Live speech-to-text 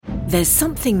There's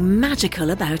something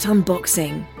magical about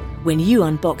unboxing. When you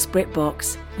unbox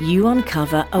BritBox, you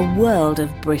uncover a world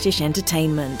of British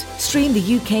entertainment. Stream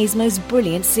the UK's most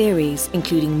brilliant series,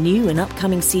 including new and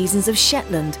upcoming seasons of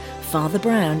Shetland, Father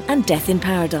Brown and Death in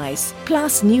Paradise.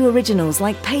 Plus new originals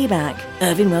like Payback,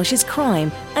 Irving Welsh's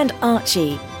Crime and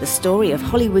Archie, the story of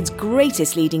Hollywood's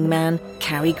greatest leading man,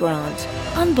 Cary Grant.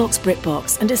 Unbox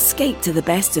BritBox and escape to the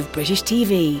best of British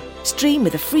TV. Stream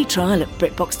with a free trial at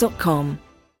BritBox.com.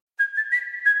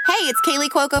 Hey, it's Kaylee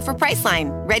Cuoco for Priceline.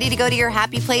 Ready to go to your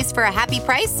happy place for a happy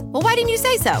price? Well, why didn't you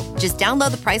say so? Just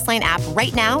download the Priceline app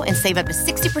right now and save up to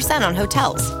 60% on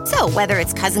hotels. So whether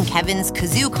it's Cousin Kevin's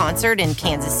Kazoo Concert in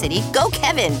Kansas City, go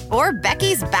Kevin, or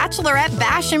Becky's Bachelorette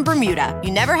Bash in Bermuda,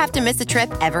 you never have to miss a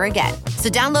trip ever again. So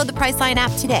download the Priceline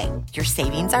app today. Your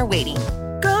savings are waiting.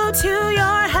 Go to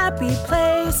your happy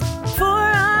place for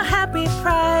a happy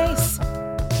price.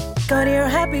 Go to your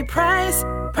happy price,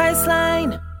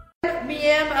 Priceline.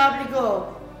 Miem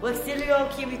abrigo, Waxilio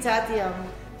Civitatium,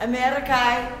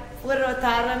 Americae,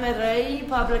 Fuerotarum Rei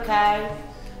Publicae,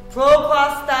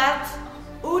 Proquastat,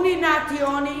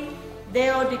 Uninationi,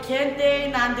 Deo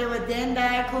Decente,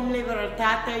 Nandevadendae, cum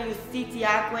libertate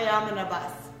justitiaque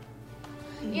omnibus.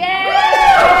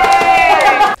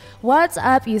 Yay! What's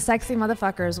up, you sexy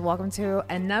motherfuckers? Welcome to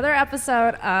another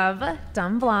episode of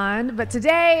Dumb Blonde. But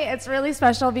today it's really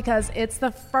special because it's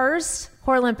the first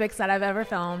Whorelympics that I've ever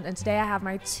filmed, and today I have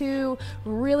my two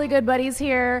really good buddies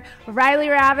here. Riley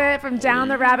Rabbit from Down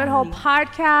the Rabbit Hole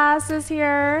podcast is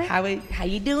here. How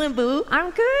you doing, boo? I'm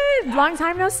good. Long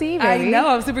time no see, baby. I know.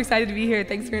 I'm super excited to be here.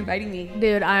 Thanks for inviting me.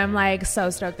 Dude, I'm like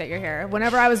so stoked that you're here.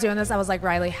 Whenever I was doing this, I was like,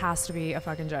 Riley has to be a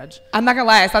fucking judge. I'm not gonna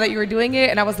lie. I saw that you were doing it,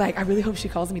 and I was like, I really hope she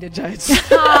calls me to judge.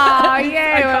 Oh,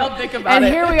 yay. I called Nick about and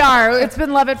it. Here we are. It's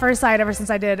been love at first sight ever since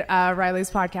I did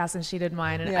Riley's podcast and she did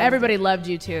mine. And everybody loved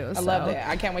you too. I loved it.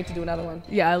 I can't wait to do another one.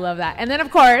 Yeah, I love that. And then,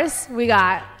 of course, we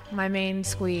got my main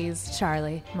squeeze,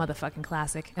 Charlie, motherfucking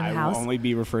classic in the house. I will only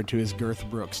be referred to as Girth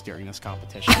Brooks during this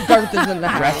competition. Girth is in the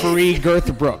house. Referee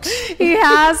Girth Brooks. He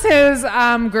has his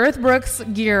Girth Brooks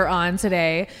gear on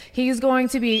today. He's going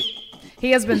to be...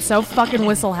 He has been so fucking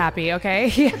whistle happy, okay?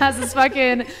 He has his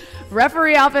fucking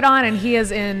referee outfit on, and he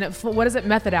is in, what is it,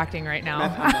 method acting right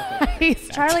now.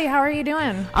 Charlie, how are you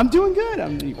doing? I'm doing good.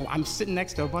 I'm sitting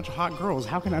next to a bunch of hot girls.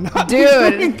 How can I not be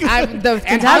Dude, doing good?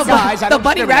 the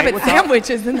Bunny Rabbit sandwich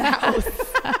is in the house.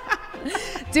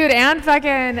 Dude, and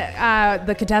fucking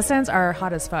the contestants are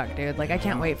hot as fuck, dude. Like, I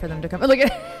can't wait for them to come. Look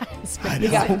at You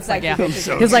got some sexy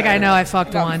bitches. He's like, I know, I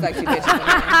fucked Got one. some sexy bitches.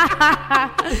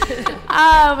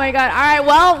 Oh my god. All right,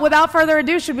 well, without further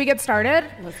ado, should we get started?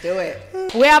 Let's do it.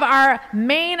 We have our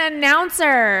main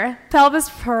announcer, Pelvis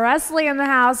Presley, in the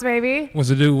house, baby. What's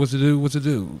it do?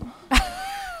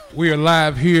 We are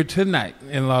live here tonight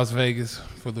in Las Vegas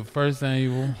for the first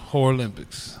annual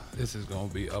Whorelympics. This is going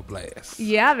to be a blast.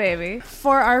 Yeah, baby.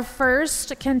 For our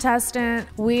first contestant,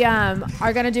 we are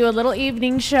going to do a little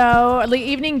evening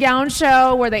gown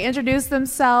show where they introduce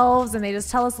themselves and they just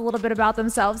tell us a little bit about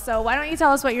themselves. So why don't you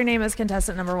tell us what your name is,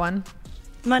 contestant number one?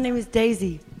 My name is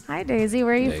Daisy. Hi, Daisy.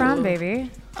 Where are you from,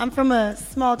 baby? I'm from a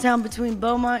small town between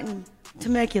Beaumont and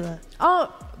Temecula.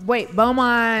 Oh, wait,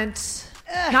 Beaumont,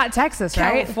 not Texas,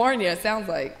 right? California, sounds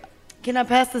like. Can I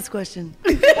pass this question?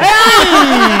 She's She's like,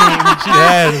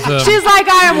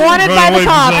 I am wanted by the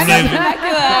cops.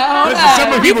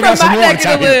 Some of people got some warrants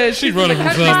out here. She's running from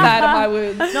countryside of my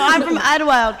woods. No, I'm from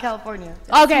Idlewild, California.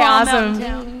 Okay, Small awesome. mountain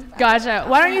town. Gotcha.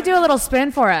 Why don't you do a little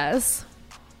spin for us?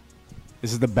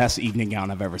 This is the best evening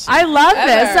gown I've ever seen. I love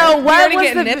this. So We're what already was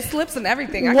getting the nip slips and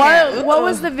everything. what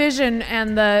was the vision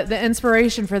and the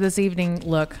inspiration for this evening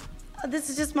look?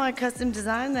 This is just my custom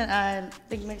design that I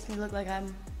think makes me look like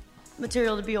I'm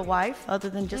material to be a wife other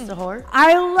than just a whore.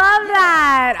 I love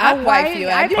that. I'd wife you.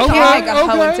 I I think can't make a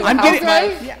hoe into a I'm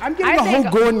housewife. getting the whole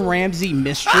Gordon Ramsay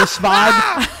mistress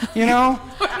vibe, you know?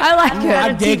 I like it.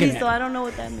 I'm digging TV, it. so I don't know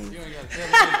what that means.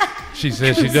 She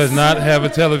says she does not have a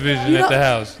television at the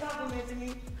house.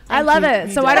 I love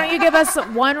it. So why don't you give us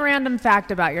one random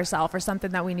fact about yourself or something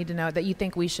that we need to know that you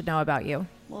think we should know about you?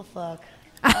 Well, fuck.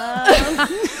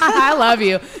 I love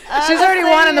you. She's already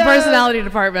won in the personality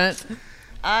department.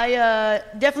 I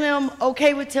definitely am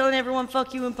okay with telling everyone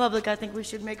fuck you in public. I think we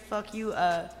should make fuck you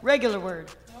a regular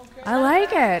word. I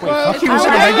like it. Fuck you is a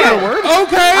regular word?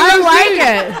 Okay. I like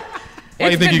it. Why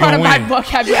do you It's think been you're part of going to my win?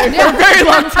 vocabulary for a very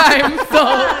long time. So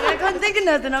I couldn't think of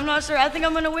nothing. I'm not sure. I think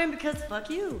I'm going to win because fuck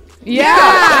you. Yeah.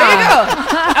 there you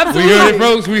go. We heard it,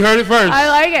 folks. We heard it first. I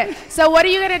like it. So what are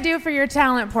you going to do for your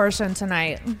talent portion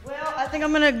tonight? Well, I think I'm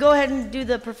going to go ahead and do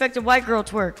the perfected white girl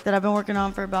twerk that I've been working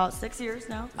on for about 6 years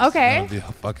now. Okay. That would be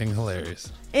fucking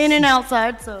hilarious. In and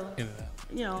outside, so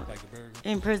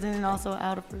in prison and also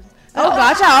out of prison. Oh,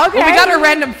 gotcha. Okay. Well, we got a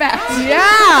random fact.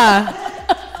 Yeah.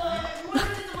 What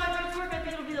is the white girl twerk? I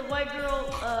think it'll be the white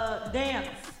girl dance.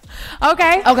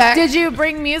 Okay. Okay. Did you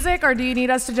bring music, or do you need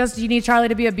us to do you need Charlie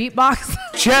to be a beatbox?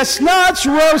 Chestnuts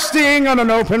roasting on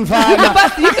an open fire.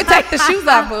 But you can take the shoes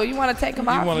off, boo. You want to take them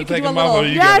off? You want to can take do a them off, little- or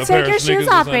you Yeah, got a pair take your of shoes Snickers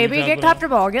or off, something baby. to Get jump on?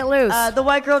 comfortable. Get loose. The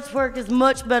white girl twerk is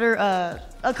much better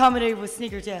accommodated with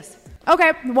sneakers, yes.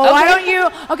 Okay. Well,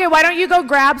 why don't you go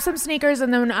grab some sneakers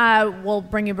and then we'll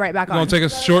bring you right back We're on. going to take a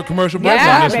short commercial break.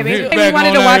 Yeah, and listen baby. back We wanted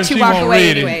on to there, watch you she walk won't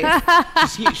away read it.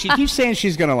 anyway. She keeps saying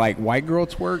she's gonna like white girl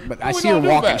twerk, but I we see her gonna do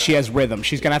walking. that? She has rhythm.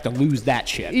 She's gonna have to lose that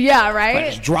shit. Yeah, Like, right?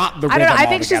 just drop the I rhythm. don't know. I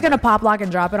think she's altogether. gonna pop lock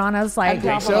and drop it on us. Like,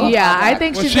 think so. Yeah, I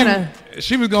think Well, she's gonna.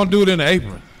 she was going to do it in the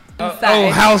apron. Inside. Oh,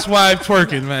 housewife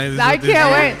twerking, man. I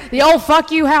can't wait. The old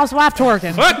fuck you housewife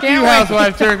twerking. Fuck Can't you, wait.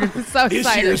 housewife twerking. So This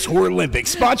excited. year's Whorelympics,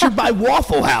 sponsored by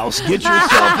Waffle House. Get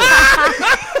yourself.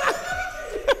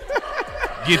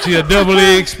 Get you a double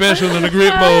egg special and a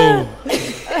grit bowl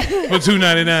for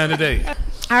 $2.99 today.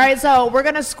 All right, so we're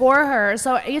gonna score her.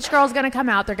 So each girl's gonna come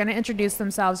out. They're gonna introduce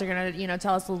themselves. They're gonna,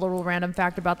 tell us a little random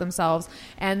fact about themselves,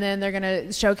 and then they're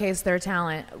gonna showcase their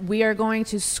talent. We are going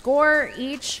to score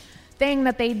each thing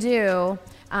that they do,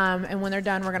 and when they're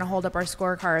done, we're going to hold up our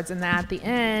scorecards, and then at the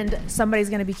end, somebody's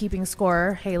going to be keeping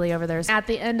score. Haley over there. At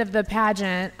the end of the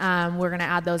pageant, we're going to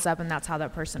add those up, and that's how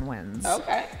that person wins.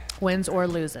 Okay. Wins or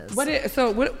loses. What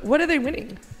are they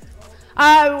winning?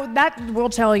 That we'll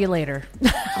tell you later.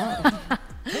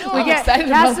 I'm excited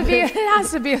it has about to be. this. It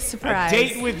has to be a surprise.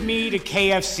 Date with me to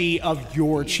KFC of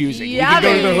your choosing. Yeah, we can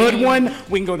go to the baby. hood one.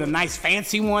 We can go to the nice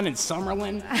fancy one in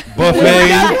Summerlin.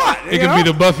 Buffet. It can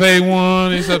be the buffet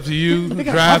one. It's up to you.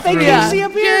 Drive Buffet through. KFC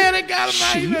up here? Yeah, they got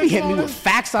Shit, them you be hitting me with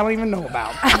facts I don't even know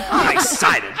about. I'm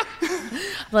excited.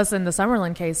 Listen, the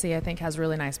Summerlin KC I think has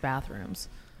really nice bathrooms.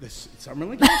 This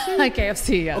Summerlin KFC? Like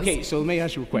KFC, yes. Okay, so let me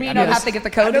ask you real quick. You I don't know have this- to get the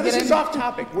code I know to get this in? is off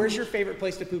topic. Where's your favorite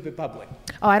place to poop in public?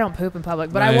 Oh, I don't poop in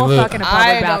public, but I Man, will look. fuck in a public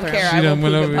I bathroom. don't care. She I will done poop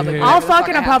went in over public. here. I'll wherever the fuck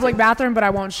in I a have public to. bathroom, but I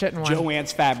won't shit in one.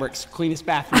 Joann's Fabrics, cleanest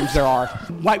bathrooms there are.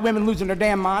 White women losing their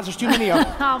damn minds. There's too many of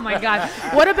them. Oh my god.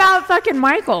 What about fucking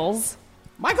Michael's?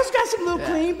 Michael's got some little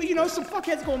clean, but some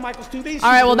fuckheads go in Michael's too. They All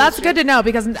right, well that's good to know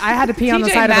because I had to pee on the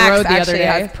TJ side Maxx of the road the other actually day.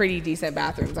 has pretty decent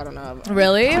bathrooms. I don't know.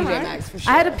 Really? TJ Maxx for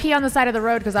sure. I had to pee on the side of the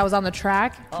road because I was on the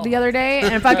track the other day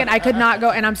and fucking I could not go,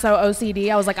 and I'm so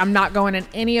OCD. I was like, I'm not going in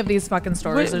any of these fucking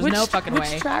stores. There's no fucking way.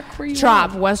 Which track were you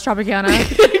Trop, on? West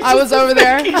Tropicana. I was over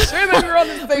there. Sure that we were on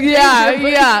the same page, Yeah,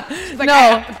 but yeah. she's like, No, I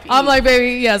have to pee. I'm like,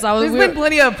 baby, yes, I was. There's been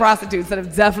plenty of prostitutes that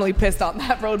have definitely pissed on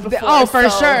that road before. Oh, for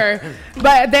so- sure.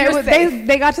 But You're safe.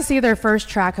 they got to see their first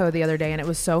track hoe the other day, and it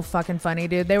was so fucking funny,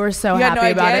 dude. They were so You had happy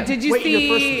no about idea. it. Did you Wait,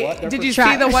 your first see? what? Their Did first you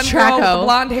track- see the one track girl with hoe. the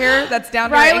blonde hair that's down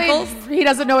to her Riley, ankles? he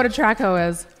doesn't know what a track hoe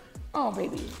is. Oh,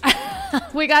 baby.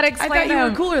 We got to I explain thought you to were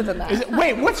him. cooler than that.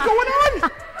 Wait, what's going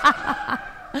on?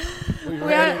 We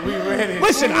ready.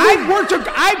 Listen,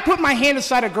 I put my hand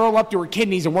inside a girl up to her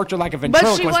kidneys and worked her like a But she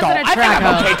ventriloquist wasn't doll. a track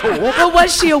I think I'm okay, cool. But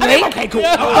was she awake? Okay, cool.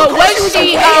 But was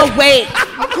she awake?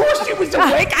 Of course she was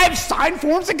awake. I have signed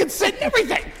forms and consent and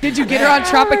everything. Did you get her on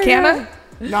Tropicana?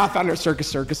 No, I found her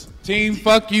circus. Team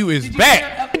Fuck You is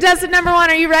back. Contestant number 1,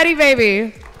 are you ready,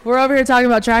 baby? We're over here talking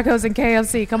about track hoes and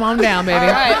KFC. Come on down, baby.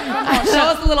 All right, come on, show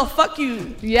us a little fuck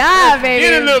you. Yeah, baby.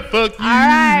 Get it up, fuck you. All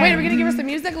right. Wait, are we gonna give her some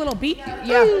music, a little beat?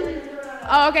 Yeah.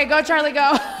 Oh, okay. Go, Charlie.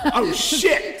 Go. Oh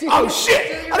shit! Oh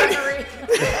shit!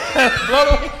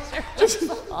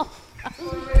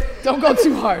 Don't go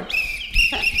too hard.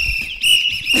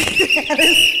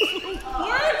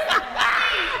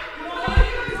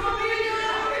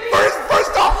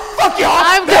 First off, fuck y'all.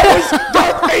 I'm That good. was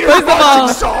Darth Vader's First of all-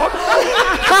 marching song.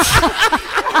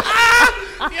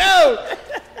 Yo.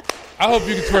 I hope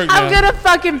you can twerk now. I'm gonna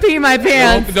fucking pee my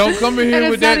pants. Don't come in And here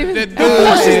it's with not that even- that Of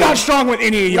course she's bullshit. not strong with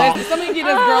any of y'all. Somebody get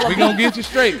this girl a We gonna get you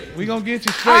straight. We gonna get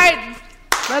you straight. All right.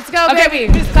 Let's go, Okay,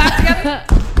 baby. we just clap together.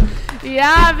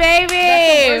 Yeah,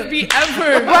 baby. First beat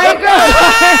ever. White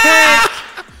girl.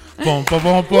 Boom, boom,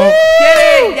 boom, boom. Get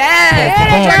it?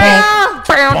 Yes.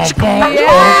 Boom, boom.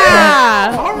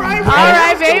 Yeah. All right, All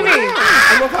right, baby.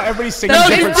 I love how everybody sings No,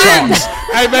 different it's in. songs.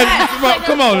 Hey, man,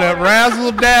 come on now.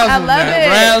 Razzle dazzle. I love now. it.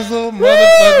 Razzle,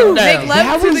 motherfucking Make dazzle.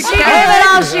 love to the Give it cat.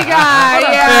 all she got.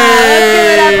 Yeah.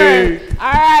 Let's give it up. All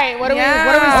right. What are we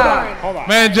scoring? Hold on.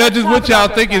 Man, judges, what y'all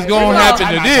think is going to happen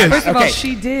to this? First of all, Okay.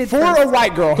 she did. For a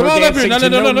white girl, Come her on up here.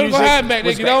 dancing No, to no, music go hide back there.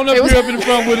 was Get great. on up here up in the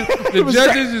front with it. The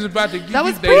judges is about to give That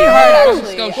you was pretty hard,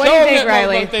 actually. Go What do you think,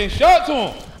 Riley? Show it to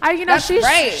them. That's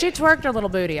right. she twerked her little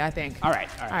booty, I think. All right.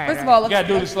 First of all, You gotta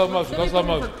do the slow motion. Go slow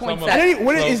motion. Slow motion.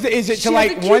 What is it to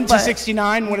like 1 to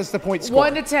 69? What is the point score?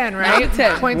 1 to 10, right? 1 to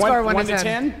 10. Point score 1 to 10.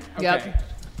 10? Yep. Okay.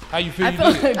 How you feel? I feel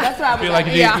like that's what I was Feel like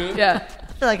you did good? Yeah.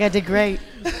 I feel like I did great.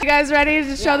 You guys ready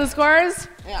to show the scores?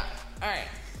 Yeah. All right.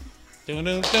 Dun,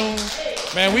 dun, dun.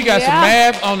 Man, we got some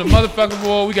math on the motherfucking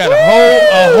board. We got a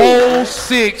whole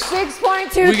 6.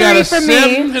 6.23 We got a for 7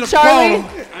 me. and a Charlie?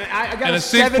 4. I got And a a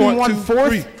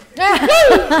 7.14.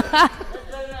 6.23.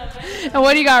 And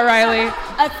what do you got, Riley?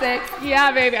 A 6.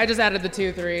 Yeah, baby. I just added the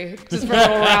 2-3 just for a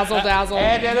little razzle dazzle.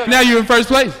 Now you're in first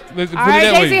place. Let's All put it right,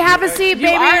 that Daisy, way. have a seat, baby.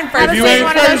 are in first. Have a If you seat in ain't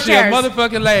one of those first, you're chairs.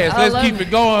 motherfucking last. Let's keep it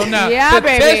going now. Yeah, the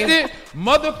baby. tested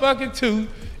motherfucking tooth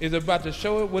is about to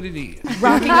show it what it is.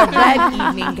 Rocking a red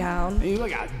evening gown. You look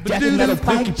like a death metal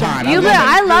porcupine.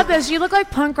 I love this. You look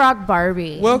like punk rock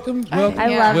Barbie. Welcome. I love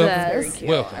welcome, this.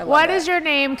 Welcome. What is your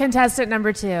name, contestant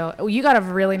number 2? Oh, you got a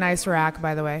really nice rack,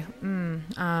 by the way.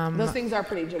 Those things are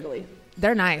pretty jiggly.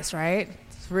 They're nice, right?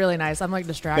 It's really nice. I'm like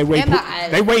distracted.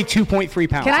 They weigh 2.3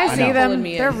 pounds. Can I see know. them? Pulling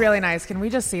me They're in. really nice. Can we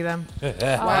just see them?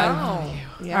 Wow.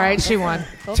 Yeah. All right, she won.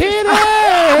 Titty!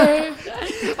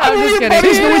 I'm just kidding.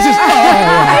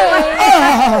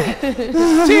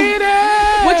 Titty!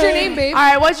 What's your name, babe? All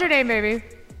right, what's your name, baby?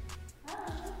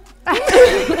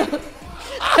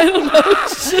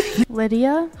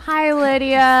 Lydia? Hi,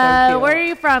 Lydia. Where are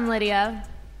you from, Lydia?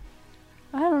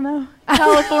 I don't know.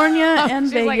 California and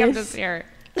She's Vegas. like, I'm just here.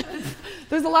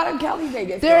 There's a lot of Cali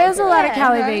Vegas. There girls is a here. lot of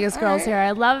Cali Okay. Vegas All girls right. here.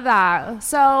 I love that.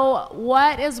 So,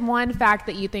 what is one fact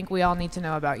that you think we all need to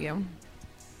know about you?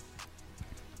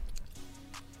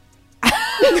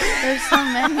 There's so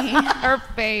many. Her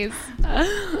face.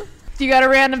 Do you got a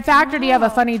random fact, or do you have a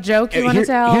funny joke you want to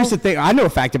tell? Here's the thing. I know a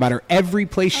fact about her. Every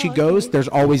place she goes, there's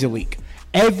always a leak.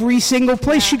 Every single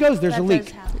place she goes, there's a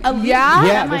leak. Yeah? Yeah,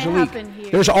 That there's a might leak. happen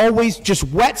here. There's always just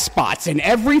wet spots in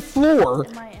every floor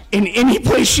in any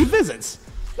place she visits.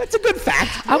 That's a good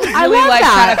fact. I was I really love like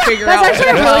that. trying to figure That's out.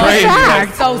 actually a what really it good was.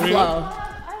 fact. So Really? slow.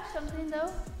 I have something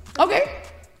though. Okay.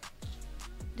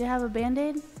 Do you have a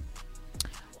Band-Aid?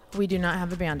 We do not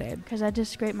have a Band-Aid. Because I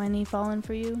just scraped my knee falling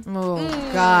for you. Oh,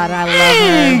 God, I love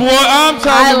her. Boy, I'm I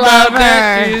talking love about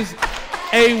that her. is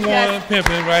A1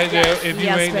 pimping right there. If you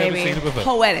Yes, ain't baby. never seen it before.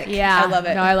 Poetic. Yeah. I love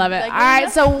it. No, I love it. Like, All right,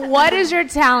 so what is your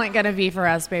talent going to be for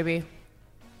us, baby?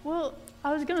 Well,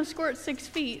 I was going to squirt 6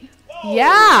 feet.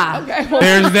 Yeah. Okay. Well,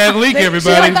 There's that leak,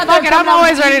 everybody. Fuck it, I'm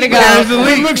always ready to go. There's the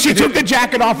leak. Look, she took the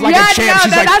jacket off like Yeah, a champ. no,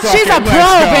 She's like, she's a "Fuck it, pro,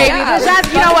 let's go." baby. Yeah, That's,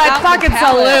 you know let's what? out the Fucking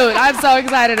palette. salute. I'm so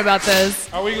excited about this.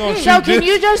 Are we going to So shoot can this?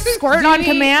 you just squirt on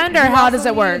command, or how does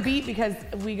it work? Beat because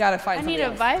we gotta find. I need somebody a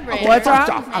else. vibrator. What's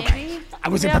wrong? Maybe. I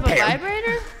Do wasn't you have a prepared.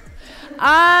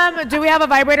 vibrator? Do we have a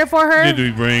vibrator for her? Did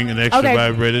we bring an extra Okay.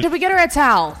 vibrator? Did we get her a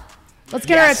towel? Let's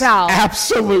get her a towel.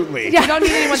 Absolutely. You don't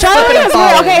need anyone to Charlie flip it is and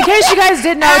fall. okay. In case you guys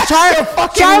didn't know, Charlie and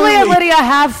Absolutely. Lydia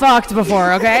have fucked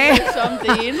before. Okay,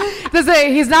 Something.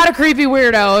 he's not a creepy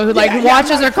weirdo who like Yeah,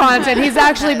 watches I'm her content. He's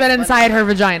actually been inside her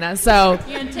vagina. So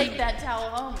You're going to take that towel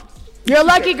home. you're a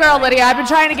lucky girl, Lydia. I've been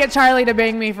trying to get Charlie to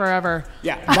bang me forever.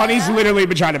 Yeah, Bunny's literally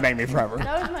been trying to bang me forever.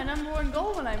 That was my number one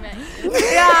goal when I met you.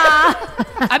 Yeah,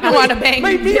 I've been wanting to bang.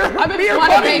 I've been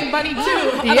wanting to bang Bunny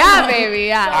too. yeah, baby,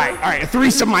 yeah. All right, a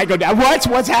threesome might go down.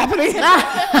 What's happening?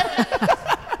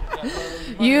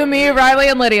 You, me, Riley,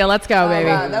 and Lydia. Let's go, baby.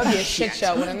 That would be a shit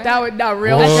show, wouldn't it? That would not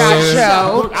real Boy. trash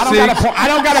show. I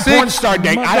don't got a porn star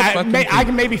date. I motherfucking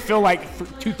can maybe feel like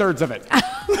 2/3 of it.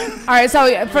 All right,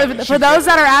 so for those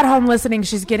that are at home listening,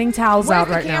 she's getting towels Where's out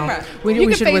the right now. camera? We You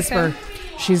can should face whisper. him.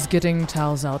 She's getting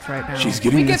towels out right now. She's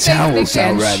getting the can say towels out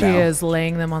and right she now. is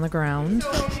laying them on the ground.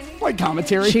 Like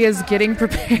commentary. She is getting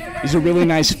prepared. These are really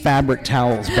nice fabric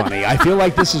towels, Bunny. I feel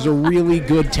like this is a really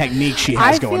good technique she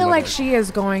has I going feel with like her. she is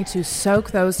going to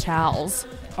soak those towels.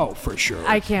 Oh, for sure.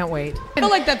 I can't wait. I feel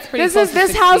like that's pretty. This close is to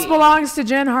this 6 house feet. belongs to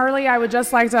Jen Harley. I would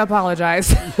just like to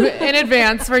apologize in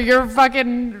advance for your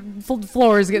fucking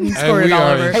floors getting Hey, squirted we all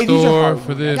are over. in Hey, these are store hard.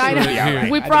 for this I know. right Yeah, here.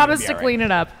 right. We I think promised it'll to be clean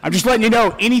it up. I'm just letting you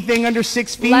know, anything under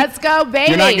 6 feet, Let's go, baby.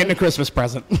 you're not getting a Christmas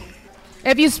present.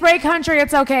 If you spray country,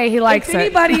 it's okay. He likes If it.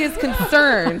 anybody is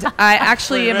concerned, I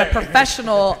actually am a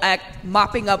professional at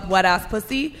mopping up wet ass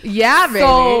pussy. Yeah, baby.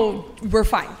 So we're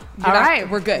fine. All right,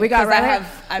 we're good. We got 'Cause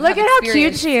right. Look at how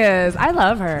cute she is. I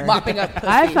love her. Mopping up pussy.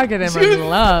 I fucking am in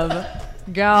love.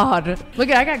 God, look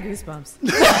at I got goosebumps.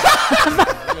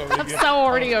 I'm so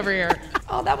horny over here.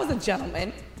 Oh, that was a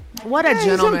gentleman. What a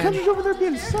gentleman. Country's over there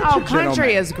being such Oh, a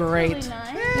country gentleman. is great. Nice.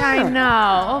 I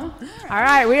know. All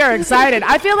right, we are excited.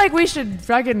 I feel like we should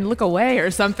fucking look away or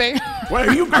something. What,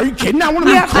 are you kidding? I want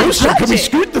to be closer. Can we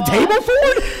scoot the table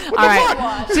forward? All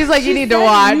right. She's like, you need to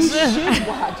watch. You should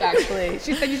watch, actually.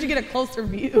 She said you should get a closer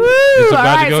view. It's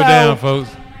about to go down, folks.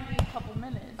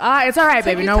 It's all right,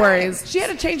 baby. No worries. She had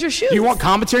to change her shoes. You want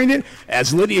commentary then?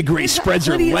 As Lydia Grace spreads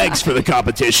her legs for the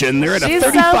competition, they're at a She's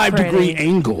so 35-degree pretty.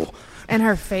 angle. And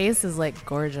her face is like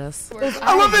gorgeous.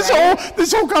 I love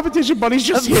this whole competition. Bunny's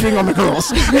just hitting on the girls.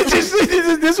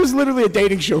 This was literally a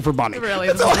dating show for Bunny. Really,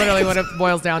 this is literally what it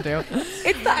boils down to.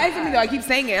 It's the eyes for me, though. I keep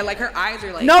saying it. Like, her eyes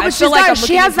are like... No, I but feel she's like I'm she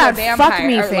looking has into a that fuck vampire,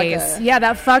 me or like face. a- Yeah,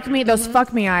 that fuck me, those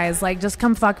fuck me eyes. Like, just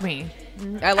come fuck me.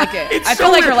 I like it. It's I so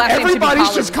feel like her weird. last name should be Everybody's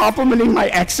Collins. just complimenting my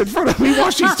ex in front of me while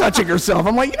she's touching herself.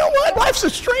 I'm like, you know what? Life's a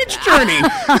strange journey.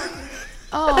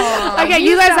 Okay,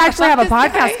 you guys actually have a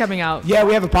podcast coming out. Yeah,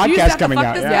 we have a podcast coming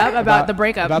out. Yeah, about the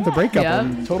breakup. About the breakup. Yep.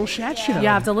 And total shat show. You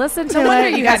have to listen to No wonder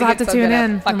it. You you guys gotta will have to get so tune good at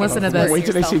in and fucking listen to this. Wait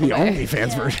till they see the yourself away.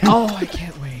 OnlyFans version. Oh, I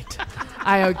can't wait.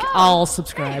 I'll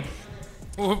subscribe.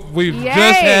 We've Yay.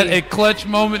 just had a clutch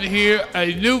moment here.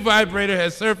 A new vibrator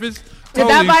has surfaced. Did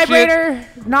that Holy shit. vibrator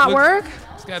not Look, work?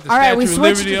 It's got the All right, we Statue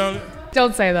of switched. Liberty on it.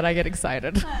 Don't say that. I get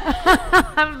excited.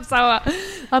 I'm like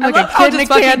love a how kid in a just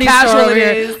fucking candy casual store over it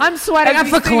here. is. I'm sweating. I'm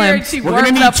As we for sit here and Clint. she We're going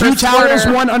to warms need up her 2 towers,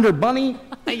 sweater. one under Bunny.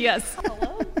 Yes.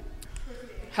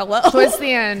 Hello? Twist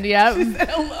the end. Yep.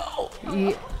 Hello.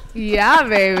 Yeah,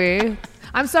 baby.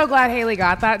 I'm so glad Haley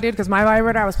got that, dude, because my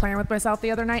vibrator, I was playing with myself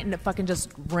the other night, and it fucking just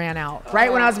ran out. Right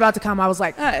when I was about to come, I was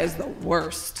like, That is the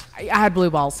worst. I had blue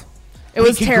balls. It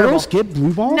was Can terrible. girls get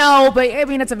blue balls? No, but I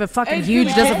mean, it's a fucking It's huge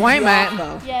gonna piss you disappointment. off,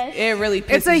 though. Yes. It really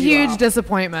pisses It's a you huge off.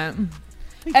 disappointment.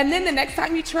 And then the next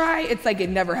time you try, it's like it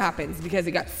never happens because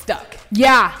it got stuck.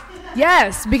 Yeah.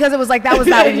 Yes, because it was like that was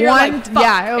that You're one. like, fuck.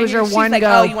 Yeah, it was And your she's one like,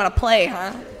 go. Oh, you want to play,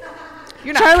 huh?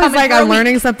 You're not Charlie's coming like, for a I'm week.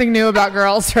 learning something new about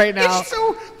girls right now.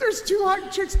 So there's 2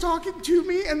 hot chicks talking to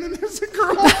me, and then there's a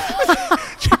girl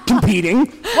competing.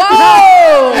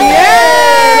 Whoa!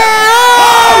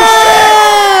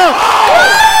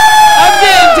 I'm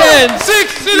getting 10.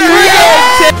 6 in a row.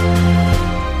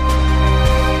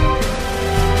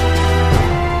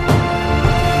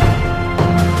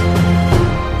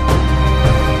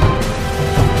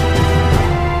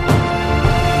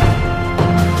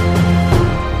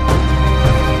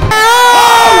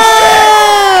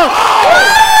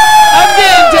 I'm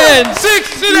getting 10.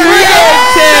 6 in a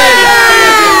row.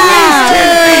 10.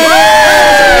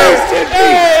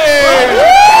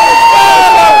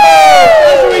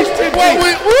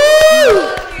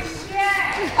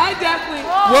 I definitely.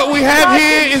 What we have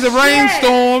here is a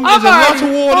rainstorm. There's a lot of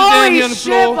water down here on the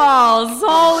floor. balls.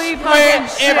 Holy fucking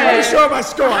Everybody show my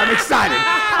score. I'm excited.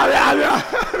 I'm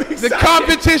The excited.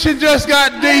 competition just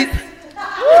got deep. 69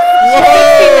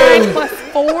 plus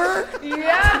 4?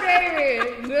 Yeah, baby.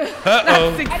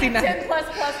 Uh-oh. 69. plus.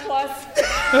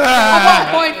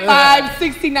 I'm on 0.5,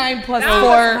 69 plus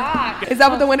 4. Is that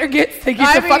what the winner gets? They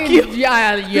get to fuck you?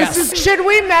 Yeah, yes. Should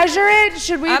we measure it?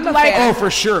 Should we I'm a like? fan. Oh,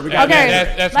 for sure. We got Okay.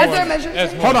 That's Let's more- do a measure.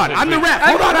 that's more Hold on. than I'm the 6 feet. ref.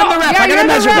 Hold on. I'm the ref. Yeah, I you're gotta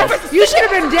the measure ref. this. You should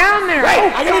have been down there. Hey,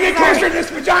 I gotta get closer to this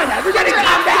vagina. Everybody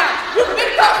calm down.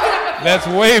 That's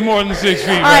way more than 6 feet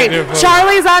All right right, there, folks.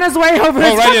 Charlie's on his way over Oh, to right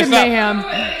there, fucking stop. mayhem.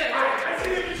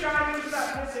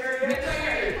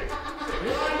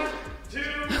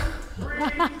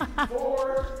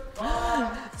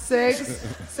 6,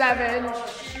 7,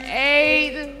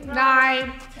 8,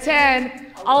 9,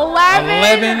 10, 11.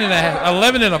 11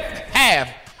 and a half.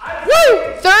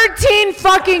 Woo! 13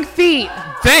 fucking feet.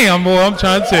 Damn, boy, I'm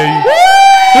trying to tell you.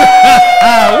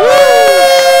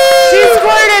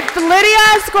 Lydia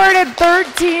squirted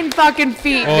 13 fucking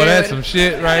feet, Oh, dude. that's some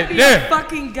shit right Be a there.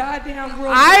 fucking goddamn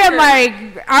world I am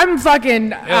record. like, I'm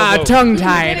fucking Elbow.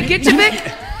 tongue-tied. Get you, Vic.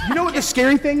 You know what the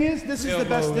scary thing is? This is the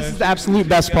best. This is the absolute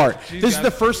best part. she's This is got the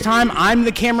it. first time I'm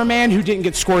the cameraman who didn't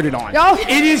get squirted on. Oh.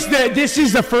 This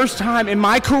is the first time in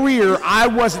my career I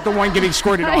wasn't the one getting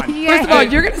squirted on. First of all,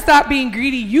 you're gonna stop being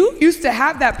greedy. You used to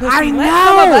have that pussy. I Let know.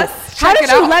 some of us How check did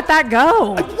it you out. let that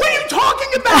go? What are you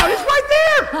talking about? It's right there.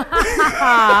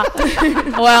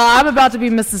 Well, I'm about to be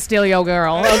Mrs. Steal Your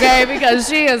Girl, okay? Because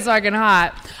she is fucking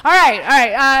hot. All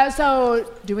right. So,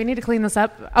 do we need to clean this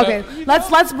up? Okay,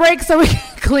 let's break so we can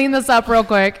clean this up real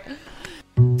quick.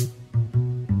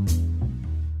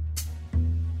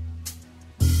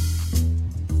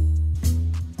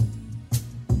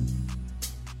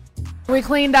 We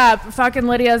cleaned up. Fucking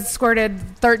Lydia squirted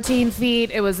 13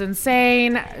 feet. It was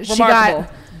insane. She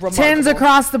got Remarkable. 10s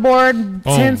across the board,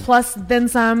 10s plus then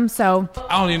some. So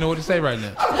I don't even know what to say right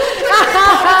now.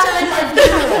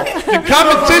 The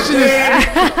competition is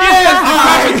the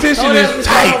competition is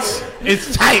tight.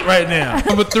 It's tight right now.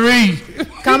 Number 3.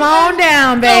 Come on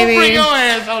down, baby. Don't bring your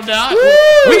ass on down. Woo,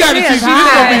 We got to see. This gonna be some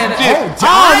shit. man.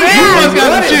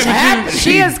 Got some shit with you.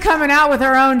 She is coming out with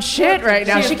her own shit right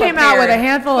now. She came out with a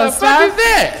handful of What the fuck is stuff.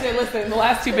 that? Hey, listen, the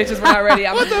last 2 bitches were not ready.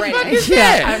 I'm What the ready. fuck is Yeah.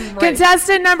 that? I'm ready.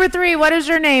 Contestant number 3, what is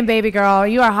your name, baby girl?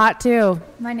 You are hot too.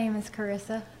 My name is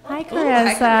Carissa. Hi, Ooh,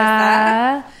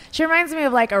 hi, Carissa. She reminds me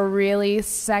of like a really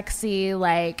sexy,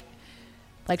 like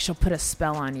she'll put a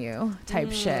spell on you type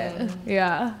shit.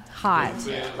 Yeah, hot.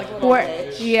 Like a little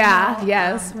bitch. Yeah,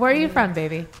 yes. Where are you from,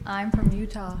 baby? I'm from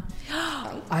Utah.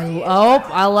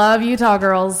 I love Utah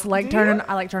girls. I like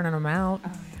turning them out.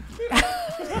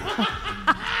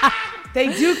 They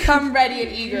do come ready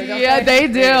and eager. Don't Yeah, they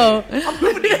do. I'm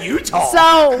moving to Utah.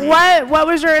 So what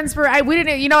was your inspiration? We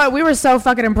didn't. You know what? We were so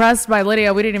fucking impressed by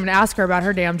Lydia. We didn't even ask her about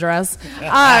her damn dress.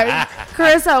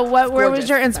 Carissa, where was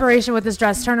your inspiration with this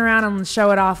dress? Turn around and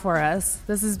show it off for us.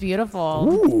 This is beautiful.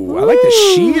 Ooh, I like the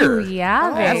sheer.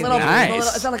 Yeah, That baby. little,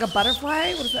 Nice. is that like a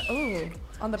butterfly? What is that? Ooh,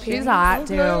 on the She's panties? hot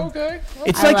too. Okay.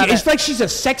 It's I love like it. she's a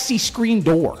sexy screen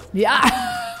door. Yeah.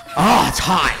 Oh, it's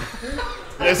hot.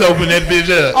 Let's open that bitch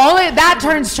up. Only that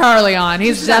turns Charlie on.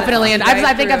 He's definitely in.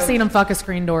 I think I've true. seen him fuck a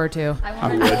screen door too. I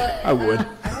would. I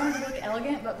wanted to look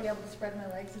elegant, but be able to spread my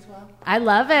legs as well. I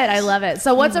love it. I love it.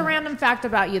 So what's a random fact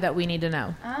about you that we need to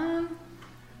know?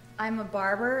 I'm a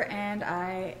barber, and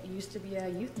I used to be a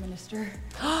youth minister.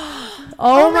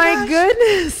 Oh, my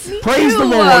goodness. Praise the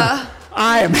Lord.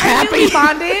 I am happy.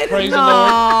 Bonded? Praise the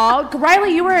Lord. No,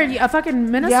 Riley, you were a fucking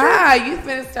minister. Yeah, youth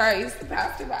minister. I used to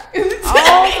pastor back.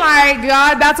 Oh my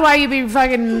God, that's why you be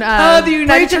fucking the United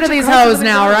preaching Church to of these Christ hoes of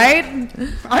now, the right?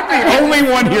 I'm the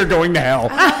only one here going to hell.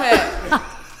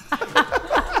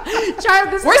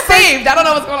 Charlie, this We're is the first- saved. I don't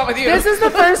know what's going on with you. This is the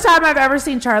first time I've ever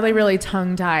seen Charlie really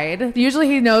tongue-tied. Usually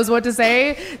he knows what to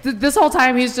say. This whole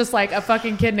time he's just like a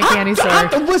fucking kid in a candy store.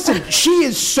 Listen, she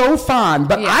is so fine,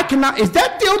 but I cannot. Is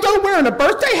that dildo wearing a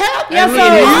birthday hat? Yeah, Hey, so-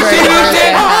 look, you see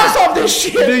this? I saw this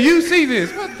shit. Do you see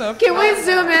this? What the Can we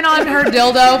zoom in on her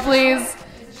dildo, please?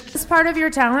 Is this part of your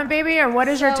talent, baby, or what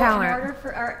is your In talent? order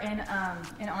for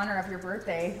in honor of your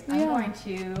birthday, I'm going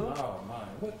to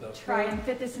What the try and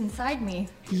fit this inside me.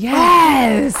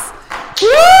 Yes.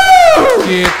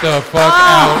 Get the fuck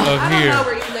out of I don't know here.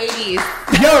 where you ladies.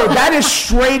 Yo, that is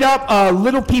straight up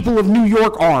Little People of New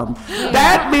York arm.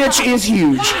 That bitch is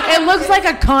huge. It looks like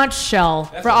a conch shell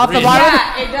off the real- bottom.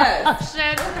 Yeah, it does.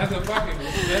 That's a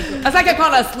fucking. That's like I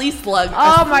called a slee slug.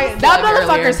 Oh my, that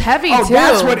motherfucker's heavy Oh, too.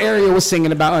 that's what Ariel was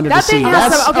singing about Under That the Sea. thing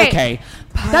has That's some- okay.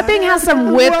 That thing has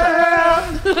some width.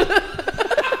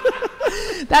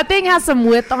 That thing has some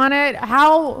width on it.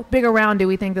 How big around do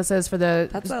we think this is for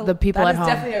the people at home?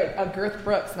 That's definitely a Girth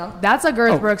Brooks, no? That's a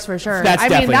Girth Brooks for sure. that's I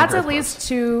mean, definitely a that's Girth at least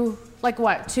two. Like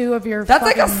what? Two of your. That's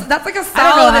like a fucking- that's like a I don't know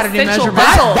solid how to do essential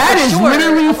measurements. muscle. That for is sure.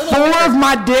 literally A little 4 bit. of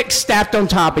my dicks stacked on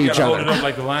top of You each gotta hold other. it up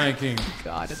like the Lion King.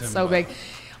 God, it's so big.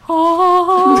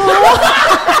 Oh.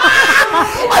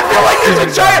 I feel like there's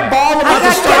a giant ball about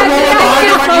to start rolling behind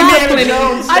you like Indiana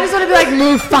Jones. I just want to be like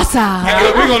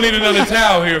Mufasa. We're gonna need another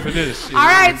towel here for this. Shit. All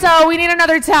right, so we need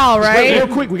another towel, Wait, right? real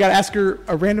quick, we gotta ask her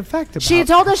a random fact about She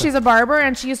told us she's a barber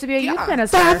and she used to be a youth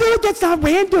minister. But I feel like that's not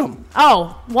random.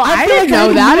 Oh, well, I I feel didn't like I know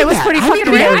didn't that. know It was that. pretty I fucking need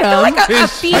to know. I feel random. like a I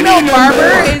female need to know barber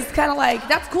more. is kind of like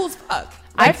that's cool as fuck.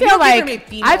 I Like, feel you don't like consider me a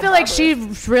female I feel like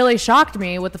barber. she really shocked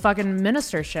me with the fucking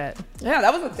minister shit. Yeah,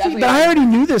 that was definitely. But I already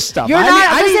knew this stuff. You're I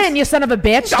not mean- listen, you son of a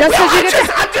bitch. Just Well, because you get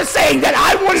to I'm just saying that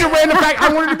I wanted a random fact.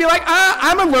 I wanted to be like,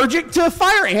 I'm allergic to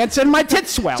fire ants and my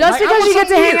tits swell. just Like, I because want you get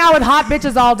to something hang weird. out with hot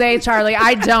bitches all day, Charlie,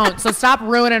 I don't. So stop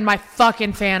ruining my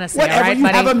fucking fantasy, all Whatever, right, you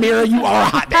buddy? have a mirror, you are a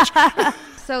hot bitch.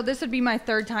 So this would be my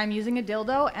 3rd time using a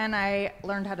dildo, and I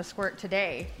learned how to squirt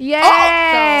today. Yay!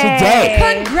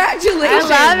 Today.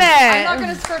 Congratulations! I love it. I'm not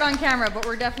going to squirt on camera, but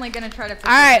we're definitely going to try to fit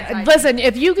All this right, inside listen,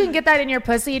 if you can get that in your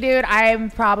pussy, dude, I'm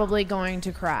probably going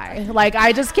to cry. Like,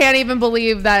 I just can't even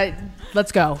believe that.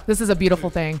 Let's go. This is a beautiful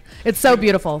thing. It's so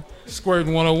beautiful.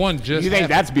 Squirting 101 just. You think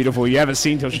happened. that's beautiful? You haven't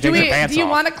seen till she takes her pants Do you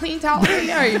off. want a clean towel? Or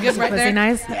are you just right Pussy there?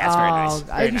 nice? Yeah, it's very nice.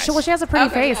 Very nice. Well, she has a pretty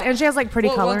Okay, face, yeah. and she has, like, pretty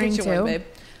We'll coloring, get you one, too. babe.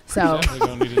 So, Definitely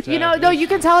gonna need a towel you know, for no, this. you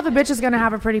can tell if a bitch is going to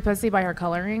have a pretty pussy by her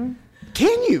coloring.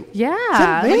 Can you? Yeah. Is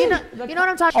that Like, you big? know what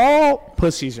I'm talking All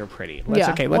pussies are pretty. Let's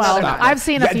Yeah, okay. Let's well, stop. I've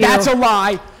seen a few. That's a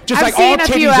lie. Just I've like seen all a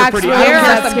few titties are pretty. actually. I don't There care are if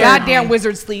some that's scared goddamn me.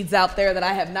 wizard sleeves out there that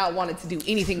I have not wanted to do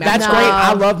anything That's magical. great.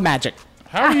 I love magic.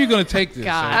 How are you gonna take this?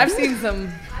 God. son? I've seen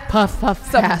some. puff,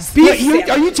 fast. Are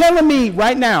you telling me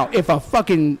right now, if a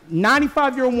fucking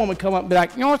 95-year-old woman come up and be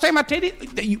like, you know what I'm saying, my titty,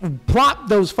 that you plop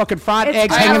those fucking fried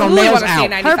eggs I hanging on absolutely nails wanna see a out?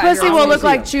 90 Her pussy will look see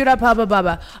like it. chewed up Hubba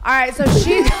Bubba. All right, so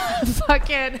she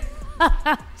fucking.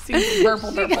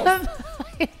 Purple.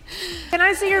 Can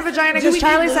I see your vagina? Because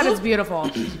Charlie said it's beautiful.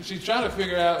 She's trying to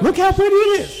figure out. Look how pretty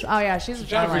it is. Oh yeah, she's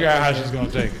Trying to figure out how she's gonna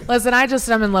take it. Listen,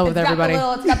 I'm in love with everybody.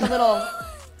 It's got the little,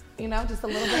 just a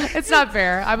little bit. It's not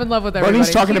fair. I'm in love with everybody.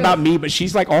 Bernie's talking about me, but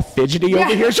she's like all fidgety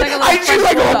over here. She's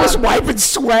like almost wiping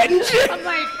sweat and shit. I'm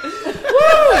like,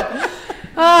 woo!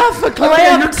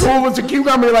 You're cool as a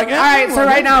cucumber. Like, all right, so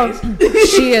right now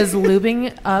she is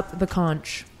lubing up the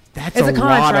conch. That's it's a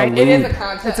conch, right? It is a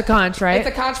conch. It's a conch, right? It's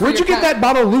a conch. Where'd you get that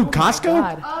bottle of lube? Costco?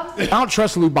 God. I don't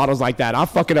trust lube bottles like that. I'll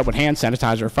fuck it up with hand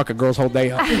sanitizer. Fuck a girl's whole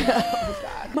day up.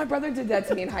 My brother did that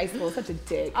to me in high school. Such a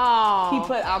dick. Oh. He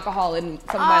put alcohol in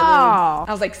some of my lube.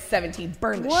 I was like 17.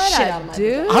 Burned the shit out of my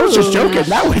dude. I was just joking.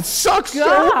 That would suck so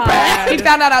bad. He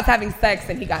found out I was having sex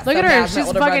and he got Look so at mad her. at my She's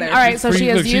older fucking. brother. All right, so she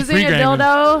is using a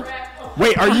dildo.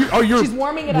 Wait, are you? Oh, you're She's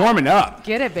warming it up. warming up.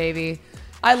 Get it, baby.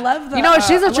 I love the. You know,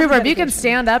 she's a trooper. If you dedication. can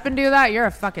stand up and do that, you're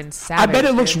a fucking savage. I bet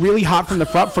it looks really hot from the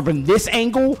front. From this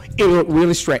angle, it look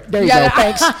really straight. There you go.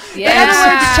 Thanks. In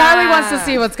other words, Charlie wants to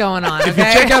see what's going on. If you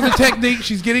check out the technique,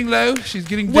 she's getting low. She's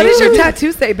getting. What does your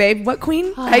tattoo say, babe? What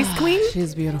queen? Ice queen?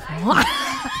 She's beautiful.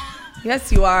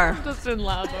 Yes, you are. Just in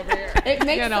love over here. It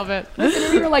makes Can't help it. And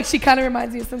you were like, she kind of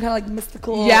reminds me of some kind of like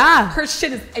mystical. Yeah. Her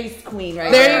shit is ace queen,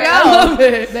 right? There you go. I love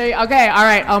it. Okay, all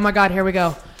right. Oh my God, here we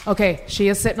go. Okay, she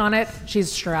is sitting on it.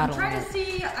 She's straddling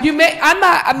it. You may. I'm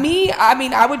not me. I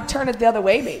mean, I would turn it the other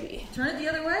way, maybe. Turn it the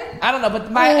other way? I don't know,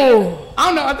 but my. I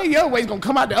don't know. I think the other way's gonna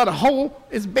come out the other hole.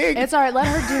 It's big. It's all right. Let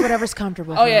her do whatever's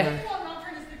comfortable. Oh for yeah. her.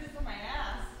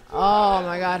 Oh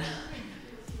my God.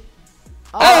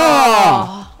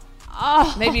 Oh.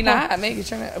 Maybe not. Maybe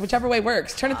turn it whichever way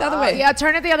works. Turn it the other way. Yeah,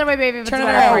 turn it the other way, baby. If Turn it's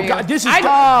it better around. for you. God, this is. I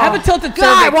have a tilted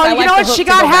God, cervix. well, I you like know the what? hook She to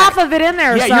got go half back. of it in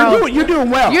there. Yeah, so you're doing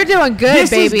well. You're doing good, this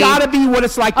baby. This has got to be what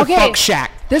it's like to fuck Shaq.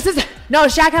 This is no.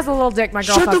 Shaq has a little dick. My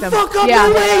girl Shut fucked the him. fuck up, Yeah,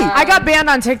 no way. I got banned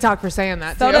on TikTok for saying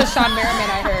that. So too. does Sean Merriman,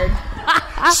 I heard.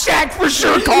 Shaq for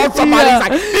sure called somebody. He's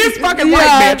like, this fucking white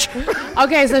bitch.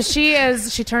 Okay, so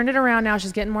she turned it around now.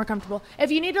 She's getting more comfortable. If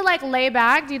you need to like lay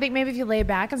back, do you think maybe if you lay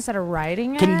back instead of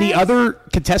riding it? Can the other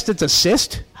contestants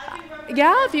assist?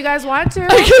 Yeah, if you guys want to.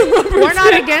 We're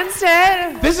not against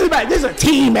it. This is a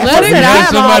team effort. Listen, I'm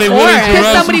all somebody for willing it. to Can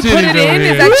rub somebody some put titties it in? over Is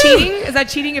here. that cheating? Is that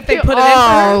cheating if they put it in?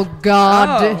 Oh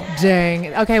God, Oh.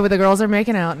 dang. Okay, well the girls are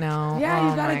making out now. Yeah,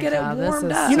 you Oh, gotta my get it God, this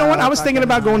warmed is up. You know what? I was so thinking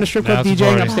fucking about going to strip club Now it's a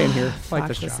DJing. I'm party. staying here. I like Fuck,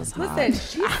 this this job. is hot.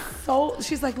 Listen,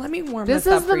 she's like, let me warm This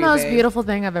this is up the for you, most babe. beautiful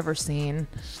thing I've ever seen.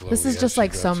 This is as just she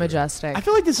like so does it. majestic. I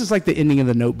feel like this is like the ending of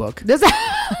The Notebook. This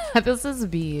this is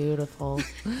beautiful.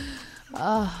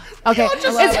 Okay,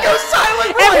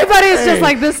 everybody's just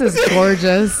like, this is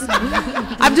gorgeous.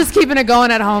 I'm just keeping it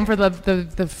going at home for the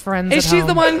friends. Is at she home.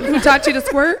 the one who taught you to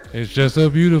squirt? It's just a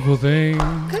beautiful thing.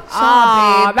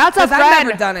 Aw, that's a 'Cause friend. I've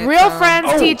never done it, Real so.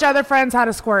 friends teach other friends how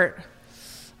to squirt.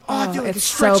 Oh, I feel like it's it's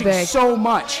so stretching big. so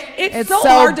much. It's so so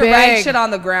hard to ride big. shit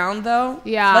on the ground, though.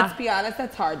 Yeah. Let's be honest,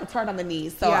 that's hard. It's hard on the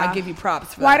knees, so Yeah. I give you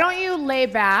props for Why that. don't you lay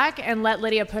back and let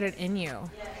Lydia put it in you?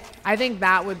 I think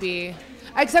that would be.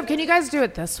 Except, can you guys do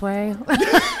it this way?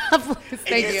 Please,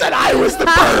 thank you. Said I was the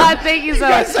bird. Thank you so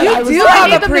guys much. said I was do the I bird.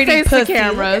 need them to Pretty face the pussy.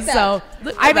 cameras. Look at So, that.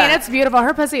 Look at I mean, that. it's beautiful.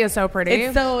 Her pussy is so pretty.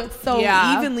 It's so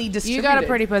evenly distributed. You got a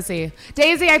pretty pussy.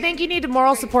 Daisy, I think you need to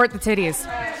moral support the titties.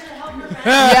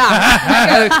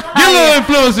 Get a little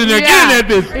influence in there. Get in that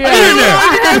bitch. Yeah. Get in there.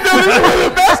 That was one of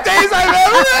the best days I've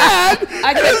ever had.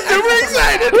 I'm super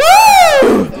excited.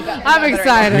 Woo! I'm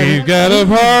excited. We've got a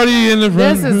party in the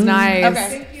front. This is nice.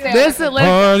 Okay. This is like,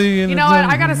 Party in you the know what?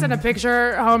 front. I gotta send a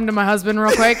picture home to my husband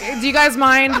real quick. Do you guys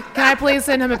mind? Can I please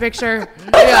send him a picture?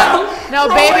 Yeah. No,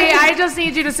 baby, I just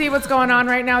need you to see what's going on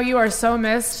right now. You are so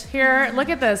missed here. Look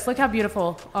at this. Look how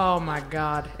beautiful. Oh my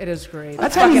God, it is great.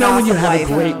 That's how you know when you have a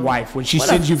awesome great wife, when she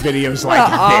sends you videos What like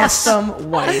an this.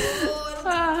 awesome wife.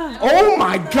 Oh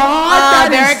my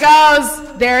God. There it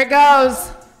goes. There it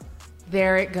goes.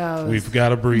 There it goes. We've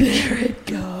got a breach.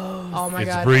 Oh my It's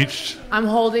God. breached. I'm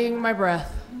holding my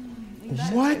breath.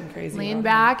 What? Lean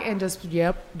back and just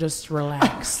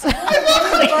relax. Coaching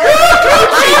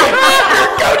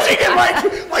it like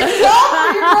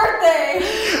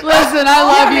Listen, I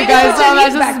love you guys so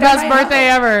much. This is the best birthday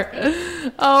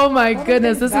ever. Oh my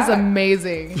goodness, this is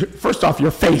amazing. First off,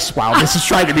 your face while this is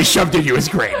trying to be shoved in you is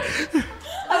great.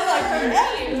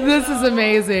 This is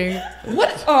amazing.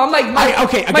 What? Oh, I'm like,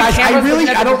 Okay, guys,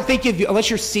 I don't think unless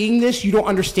you're seeing this, you don't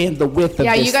understand the width of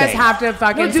Yeah, this you guys thing. have to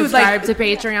fucking No, dude, subscribe like- to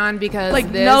Patreon because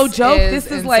like this no joke. is This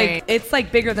is insane. like, it's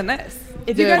like bigger than this.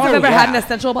 If you Dude. guys have Oh, ever yeah. had an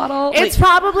essential bottle, It's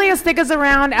probably as thick as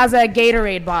around as a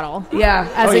Gatorade bottle. yeah.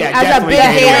 As, Oh, a, yeah, as a definitely big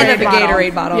Gatorade. Gatorade, The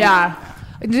Gatorade bottle. Yeah.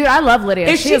 Dude, I love Lydia.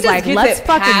 If she she is just like, gets let's it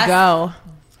fucking past- go.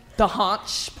 the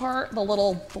haunch part, the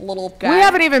little guy. We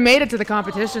haven't even made it to the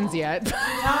competitions yet.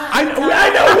 I know.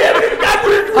 We haven't even got.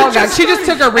 Oh god, she just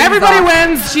took her rings Everybody off.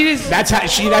 wins. She just. That's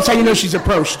how you know she's a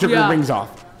pro. She took her rings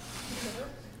off.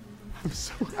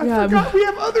 I forgot we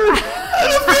have other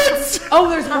events. Oh,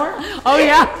 there's more? Oh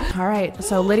yeah. All right.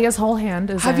 So Lydia's whole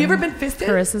hand is. Have you ever been fisted?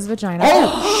 Carissa's vagina.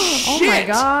 Oh shit! Oh my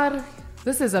god.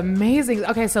 This is amazing.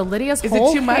 Okay, so Lydia's Is whole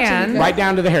it too much? hand Right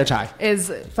down to the hair tie.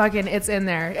 is fucking. It's in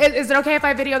there. Is it okay if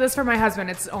I video this for my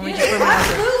husband? It's only just for my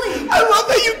husband. I love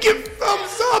that you give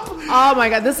thumbs up. Oh my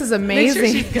god, this is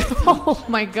amazing. she's good. Oh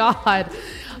my god.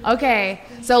 Okay,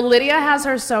 so Lydia has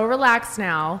her so relaxed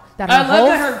now that her I love whole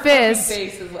that her fist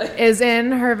face is like. is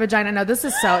in her vagina. No, this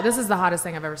is the hottest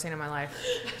thing I've ever seen in my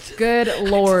life. Good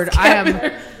lord, I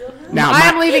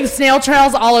am leaving snail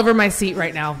trails all over my seat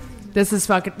right now. This is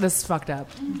fucked up.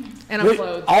 And I'm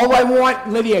clothed. All I want,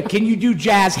 Lydia, can you do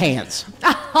jazz hands?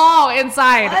 Oh,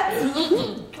 inside.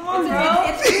 Come on, bro.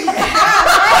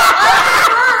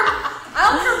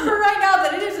 I'll confirm right now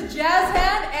that it is a jazz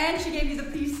hand, and she gave you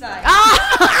the peace sign.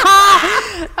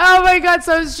 Oh my god,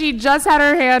 so she just had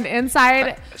her hand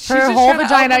inside her whole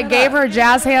vagina, gave her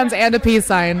jazz hands and a peace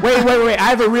sign. Wait. I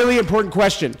have a really important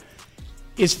question.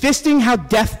 Is fisting how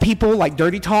deaf people like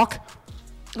dirty talk?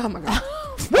 Oh my god.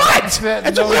 What?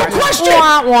 That's a real question.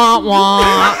 Wah, wah,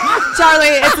 wah.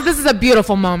 Charlie, this is a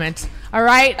beautiful moment. All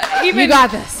right? You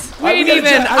got this.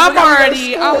 I'm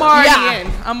already in.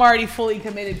 I'm already fully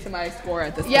committed to my score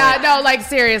at this point. Yeah, no, like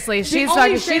seriously. She's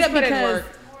put in work.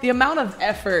 The amount of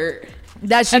effort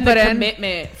That she and put the in.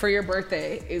 commitment for your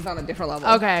birthday is on a different level.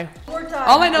 Okay.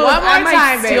 All I know is I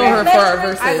might steal her for our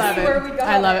verses.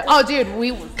 I love it. Oh, dude,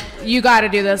 you got to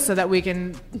do this so that we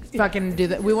can fucking do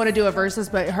that. We want to do a versus,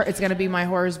 but it's going to be my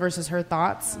horrors versus her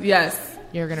thoughts. Yes.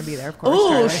 You're going to be there, of course. Ooh,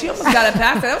 Charlie. she almost got it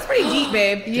past. That was pretty deep,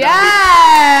 babe.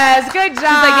 Yes, good job.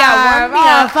 like, yeah, warm me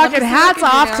oh, up. fucking hats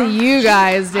off to you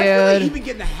guys, dude. I feel like even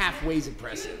getting the halfway's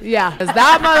impressive. Yeah, is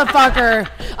that motherfucker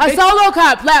a solo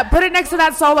cup? Put it next to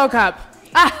that solo cup.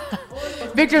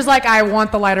 Victor's like, I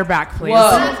want the lighter back, please.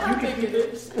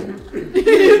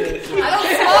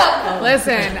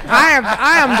 Listen,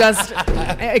 I am just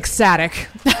ecstatic.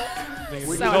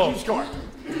 What'd you score?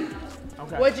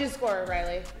 Okay. What'd you score,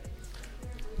 Riley?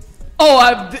 Oh,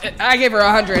 I gave her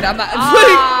 100. I'm not.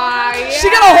 Yeah. She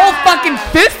got a whole fucking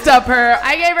fist up her.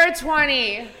 I gave her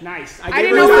 20. Nice. I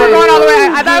didn't know we were going all the way.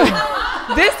 I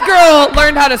thought this girl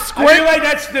learned how to squirt. I feel like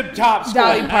that's the top score.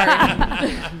 Dolly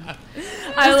Parton.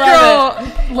 I This love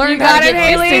girl learned You how got to it, get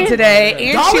Haley? fisted today, and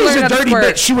she Dolly's learned a how to dirty squirt.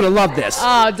 bitch. She would have loved this.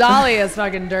 Oh, Dolly is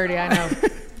fucking dirty. I know.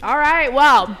 All right.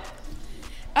 Well,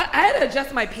 I had to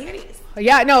adjust my panties.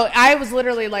 yeah. No, I was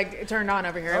literally like turned on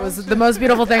over here. It was the most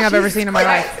beautiful thing I've ever seen in my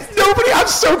life. Nobody. I'm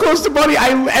so close to Bunny.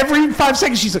 Every 5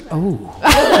 seconds she's like, oh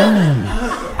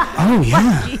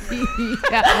yeah.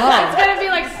 Yeah. It's gonna be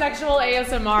like sexual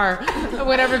ASMR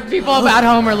whenever people at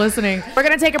home are listening. We're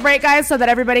gonna take a break, guys, so that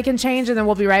everybody can change, and then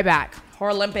we'll be right back.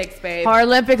 Whorelympics, babe.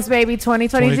 Whorelympics, baby,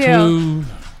 2022. 22.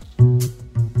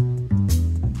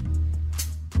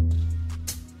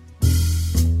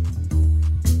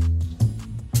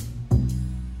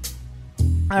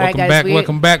 All right, guys.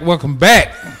 Welcome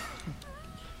back.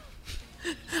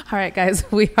 All right, guys,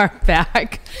 we are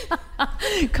back.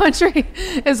 Country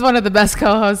is one of the best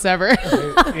co-hosts ever.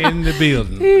 In the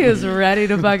building. He is ready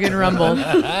to fucking rumble. All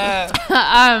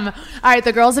right,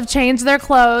 the girls have changed their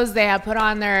clothes. They have put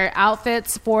on their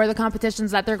outfits for the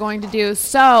competitions that they're going to do.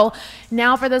 So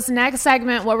now for this next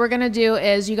segment, what we're going to do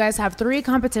is you guys have 3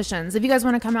 competitions. If you guys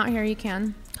want to come out here, you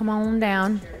can. Come on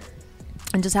down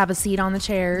and just have a seat on the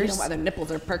chairs. You know why their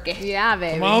nipples are perky. Yeah,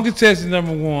 baby. Come on, contestant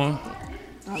number 1.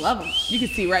 I love them. You can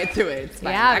see right through it. It's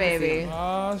fine. Yeah, I can see baby. 'em.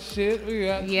 Oh, shit. We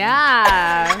got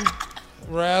Yeah.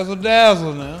 razzle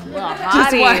dazzle now. Well,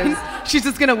 Just hotties. one. She's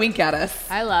just gonna wink at us.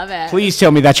 I love it. Please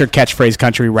tell me that's your catchphrase,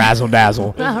 Country. Razzle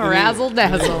dazzle. Razzle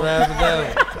dazzle. Razzle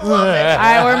dazzle. All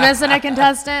right, we're missing a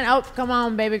contestant. Oh, come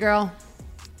on, baby girl.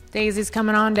 Daisy's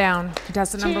coming on down.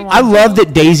 Contestant number 1. I love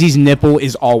that Daisy's nipple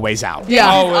is always out. Yeah.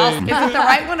 Always. Is it the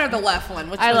right one or the left one?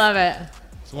 I love it.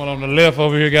 This one on the left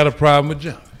over here got a problem with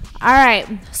you. All right,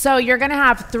 so you're going to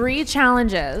have 3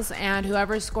 challenges, and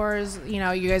whoever scores, you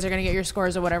guys are going to get your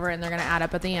scores or whatever, and they're going to add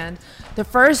up at the end. The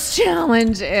first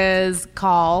challenge is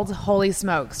called Holy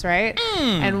Smokes, right?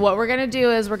 And what we're going to do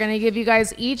is we're going to give you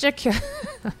guys each a...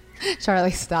 Charlie,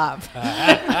 stop.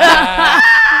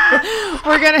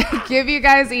 We're going to give you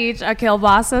guys each a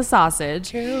kielbasa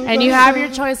sausage, and you have your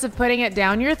choice of putting it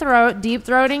down your throat, deep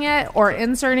throating it, or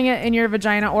inserting it in your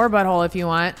vagina or butthole if you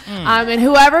want. And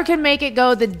whoever can make it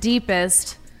go the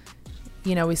deepest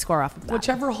we score off of that.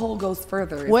 Whichever hole goes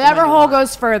further. Whatever hole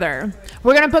goes further.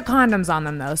 We're going to put condoms on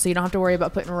them, though, so you don't have to worry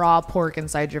about putting raw pork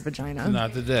inside your vagina.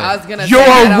 Not today. I was gonna. You're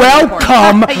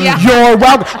welcome. You're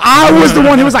welcome. I was the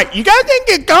one who was like, you guys didn't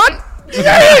get gun? You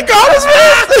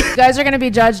guys are going to be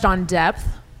judged on depth,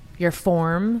 your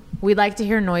form. We'd like to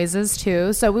hear noises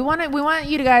too. So we want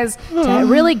you guys to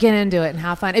really get into it and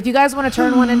have fun. If you guys want to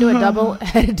turn one into a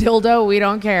double-headed dildo, we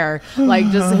don't care. Like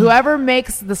just whoever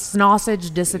makes the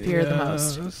sausage disappear the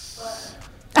most.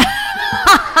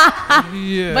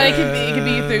 Yeah. But it could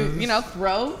be through,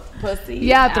 throat, pussy.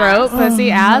 Yeah, ass. throat,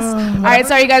 pussy, ass. All right,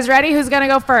 so are you guys ready? Who's going to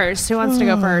go first? Who wants to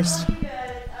go first?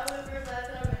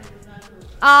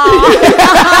 Oh.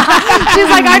 She's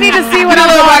like, I need to see what I'm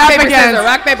going up against.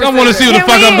 Rock, paper, I want to see what the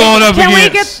fuck I'm going up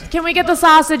against. Can we get the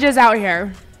sausages out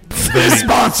here?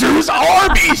 Sponsors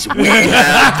Arby's. We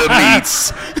have the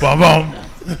meats. Boom.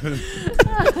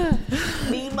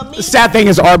 The sad thing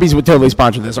is Arby's would totally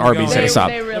sponsor this. Arby's hit us up.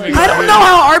 I don't know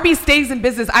how Arby's stays in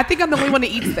business. I think I'm the only one that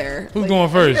eats there. Who's going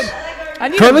first? I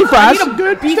need Curly fries. I need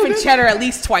a beef and cheddar at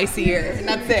least twice a year, and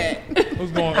that's it. Who's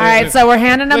going? All right, so we're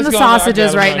handing them the Let's go. I got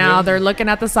sausages it right right now. here. They're looking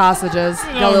at the sausages.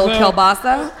 Got a little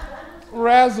kielbasa.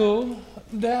 Razzle,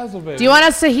 dazzle, baby. Do you want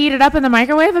us to heat it up in the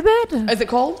microwave a bit? Is it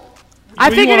cold? I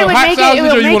Do you figured it want would a hot make sausage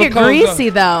or it you want a cold greasy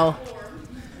though.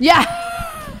 Yeah.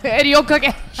 And you'll cook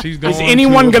it. She's going Is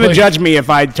anyone to going to play. judge me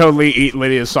if I totally eat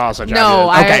Lydia's sausage?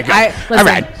 No, Okay, good. listen, All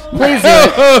right. Please do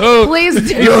it. Please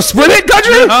do You'll split it,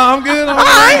 country? I'm good. All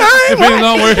right. Depending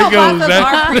on where it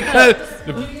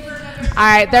goes. All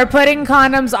right, they're putting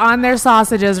condoms on their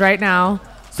sausages right now.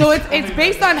 So it's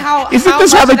based on how. Isn't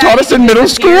this how they taught us in middle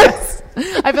school?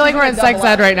 I feel like we're in sex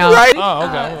ed right now. Right? Oh,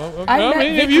 okay. I I met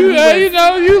mean, if Victor you,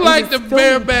 you like the filming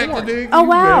bareback porn. the dick. Oh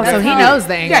wow, so he knows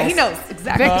the angles. Yeah, he knows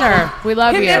exactly. Victor, we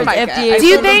love Him you. and Micah.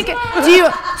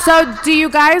 Do you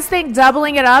guys think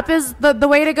doubling it up is the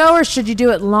way to go, or should you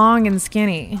do it long and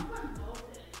skinny?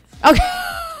 Okay.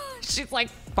 She's like,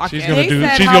 fuck She's it. gonna They do.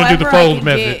 said She's gonna do the however I fold can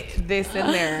method. get this in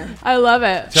there. I love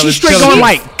it. Tell She's it- straight tell going it-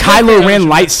 like Kylo Ren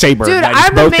lightsaber. Dude, that is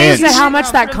I'm both amazed ends. at how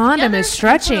much that condom is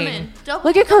stretching.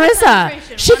 Look at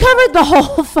Carissa. She covered the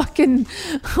whole fucking.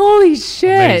 Holy shit.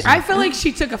 Amazing. I feel like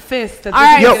she took a fifth that All this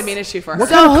right. is going to be an issue for her.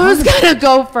 So who's gonna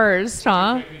go first,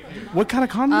 huh? What kind of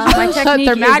condoms? My technique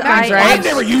They're is magnums, right? I've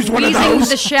never used one of squeezing those.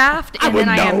 the shaft, I and then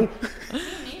would I am know.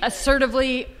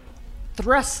 assertively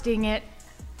thrusting it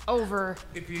over.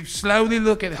 If you slowly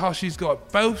look at how she's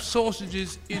got both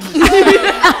sausages in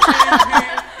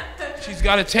the she's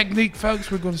got a technique,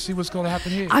 folks. We're going to see what's going to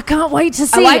happen here. I can't wait to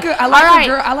see. I like her All right.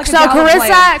 girl. I like a so gallon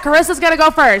player. Carissa's gonna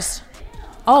go first.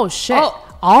 Oh shit! Oh.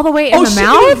 All the way in the she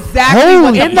mouth. knew exactly what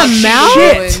Holy in the fuck she mouth?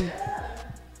 was doing.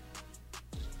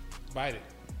 Bite it.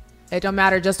 It don't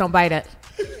matter. Just don't bite it.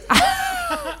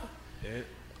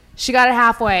 She got it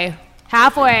halfway.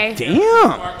 Halfway.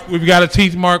 Damn. We've got a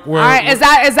teeth mark where. All right. Is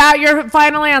that your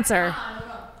final answer?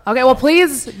 Okay. Well,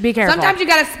 please be careful. Sometimes you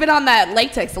got to spit on that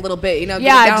latex a little bit, get it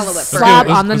yeah, down a little bit just first. slob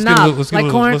Let's on the get a knob little- let's get a like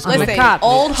little- corn let's on get the a Listen, cup.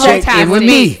 old Check in with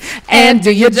me and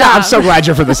do your job. I'm so glad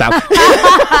you're for this out.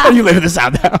 You living this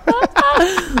out now.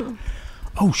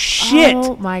 Oh shit!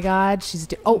 Oh my God,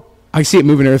 oh. I see it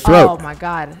moving in her throat. Oh my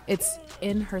God, it's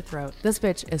in her throat. This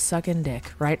bitch is sucking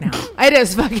dick right now. It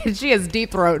is fucking. She is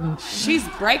deep throating. She's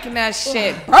breaking that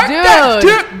shit. Dude.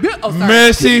 Oh, sorry.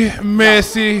 Messy.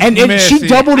 And messy. she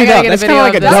doubled I it gotta up. get a That's video kind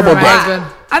of like of a this double for my dip.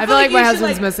 husband. I feel like you my should,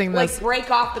 husband's missing this. Like break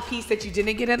off the piece that you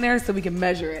didn't get in there so we can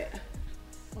measure it.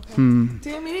 Damn,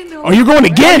 you didn't know. Oh, you're going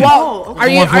again? Whoa. Are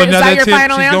you? Going for Is another that your tip.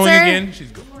 final She's answer? going again.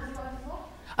 She's going.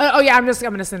 Oh yeah, I'm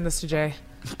gonna send this to Jay.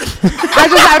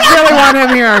 I really want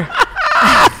him here.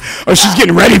 Oh, she's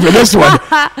getting ready for this one.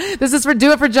 This is for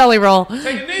Do It for Jelly Roll. Do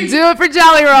it for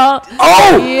Jelly Roll.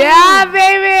 Oh! Yeah,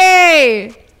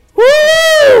 baby.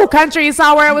 Woo! Country, you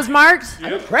saw where it was marked?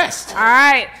 I'm impressed. All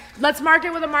right. Let's mark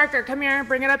it with a marker. Come here.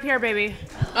 Bring it up here, baby.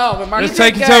 Oh, but Mark, Let's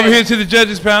take this over here to the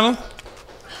judges panel.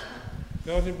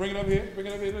 Go ahead and bring it up here. Bring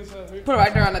it up here. put it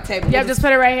right there on the table. Yeah, just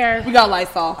put it right here. We got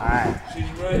Lysol. She's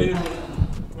right here.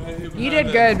 You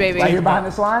did good, baby. Right here behind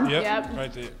this line? Yep.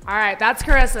 Right there. All right, that's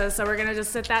Carissa, so we're going to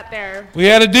just sit that there. We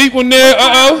had a deep one there.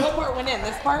 What part went in?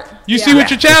 This part? You see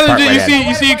what your challenge is.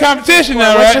 You see your competition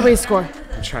now, What should right? we score?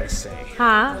 I'm trying to say.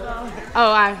 Huh?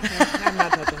 Oh, I'm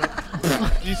not touching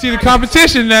it. You see the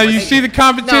competition now. You see the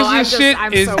competition. No, I'm Shit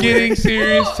is so getting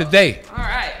serious today. All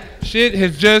right. Shit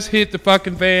has just hit the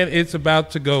fucking fan. It's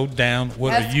about to go down.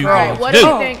 What are you All right, going what to do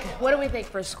do? we think? What do we think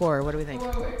for score? What do we think?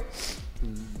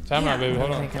 Time out, baby.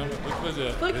 Hold on. Put your pussy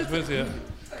up. Put your pussy up.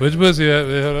 Put your pussy up.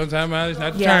 Hold on. Time out. It's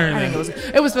not your turn. I think now.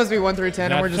 it was supposed to be 1 through 10,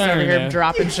 and Not we're just turn, over here man.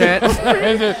 dropping shit.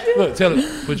 Look, tell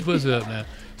it. Put your pussy up now.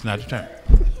 It's not your turn.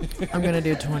 I'm gonna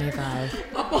do 25.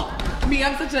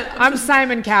 I'm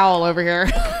Simon Cowell over here.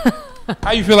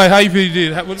 How you feel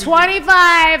you did?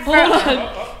 25.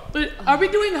 But are we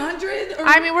doing 100?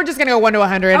 I mean, we're just gonna go 1 to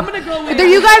 100. I'm gonna go with.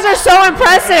 You guys are so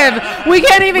impressive. We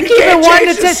can't even keep it 1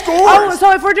 to 10. Oh,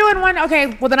 so if we're doing 1,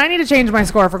 okay. Well, then I need to change my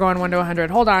score for going 1 to 100.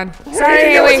 Hold on. Sorry,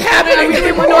 Haley. We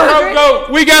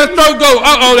got a throat goat.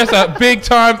 Uh-oh, that's a big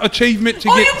time achievement to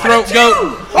get throat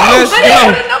goat. Let's I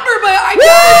didn't put a number, but I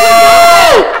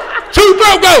go. 2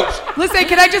 throat goats. Listen,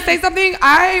 can I just say something?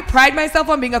 I pride myself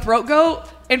on being a throat goat,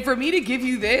 and for me to give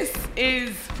you this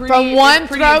is pretty. From one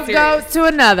pretty throat serious. goat to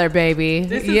another, baby.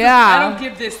 I don't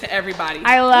give this to everybody.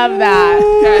 I love that.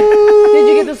 Okay. Did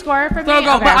you get the score for me? Throat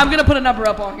goat, Okay. but I'm gonna put a number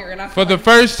up on here, and For the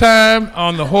first time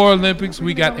on the Whorelympics,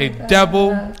 we got a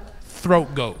double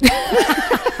throat goat.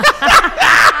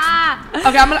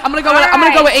 Okay, I'm gonna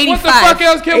go with 85. What the fuck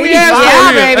else can we ask Yeah,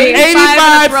 for here? baby. An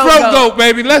 85 throat goat,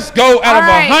 baby. Let's go out of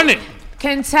 100.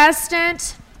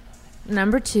 Contestant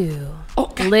number 2.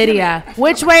 Lydia.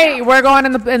 Which way? We're going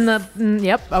in the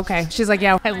yep, okay. She's like,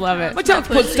 yeah, I love it. But y'all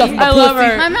put stuff in the I love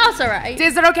her. My mouth's alright.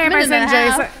 Is it okay if I Minute send and a Jay?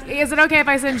 half. Is it okay if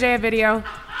I send Jay a video?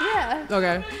 Yeah.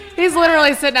 Okay. He's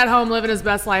literally sitting at home living his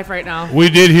best life right now. We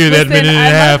did hear that minute and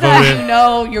a half of it. You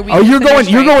know your Oh, you're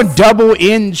going double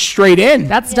in, straight in.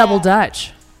 That's double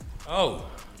Dutch. Oh.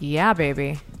 Yeah,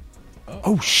 baby.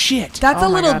 Oh shit. That's Oh a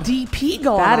my little God. DP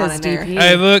going That on is in there. DP.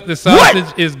 Hey, look, the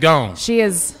sausage is gone. She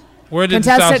is. Where did the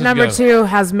Contestant sausage number go? 2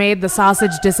 has made the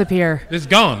sausage disappear. It's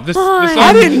gone. The Fine.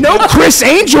 I didn't know Chris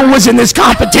Angel was in this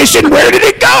competition. Where did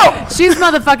it go? She's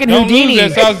motherfucking Don't Houdini.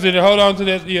 lose that sausage in there. Hold on to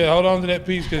that. Yeah, hold on to that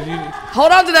piece, cause you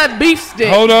Hold on to that beef stick.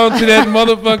 hold on to that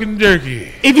motherfucking jerky.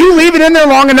 If you leave it in there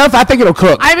long enough, I think it'll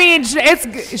cook. I mean,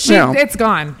 it's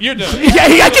gone. You're done. Yeah,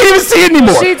 I can't even see it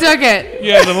anymore. She took it.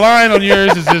 Yeah, the line on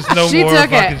yours is just no She more took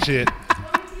fucking it. shit.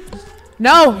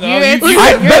 No, you-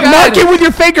 But mark it with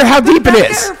your finger how deep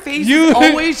it is. Her face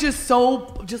is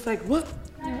always just like what?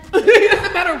 It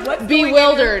doesn't matter what.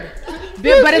 Bewildered.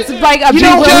 But it's like a You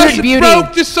bewildered just beauty.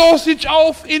 broke the sausage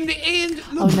off in the end.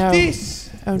 Look no. at this.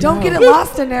 Oh, Don't no. get it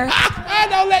lost in there.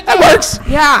 Don't let That works.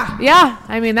 Yeah. Yeah,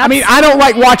 I mean that's. I mean, I don't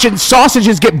like watching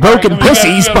sausages get broken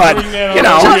pussies, but you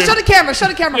know. Show the camera. Show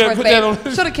the camera Yeah, for us, put that babe.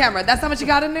 on. Show the camera. That's how much you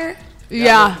got in there.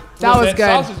 yeah, that was good.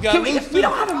 Sausage got Can we? loose. We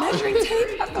don't have a measuring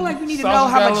tape. I feel like we need to Sausage know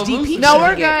how got a much little DP. loose. No, should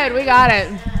we're get. good. We got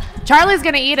it. Charlie's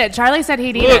gonna eat it. Charlie said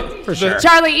he'd eat Look, it. for sure.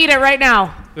 Charlie, eat it right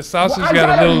now. The sausage got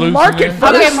a little loose mark in it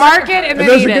there. Okay, mark it and then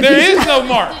those eat are it. There is no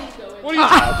mark. What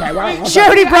are you She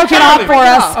already broke it off for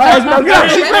us. There is no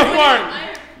mark.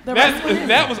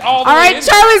 That was all the All way right, in.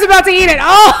 Charlie's about to eat it.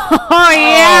 Oh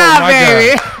yeah, my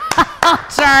baby.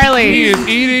 Charlie. He is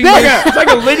eating. It's like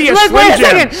a Lydia Look, wait a Slim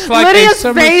Jim. second. like a Lydia's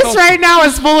summer face sausage. right now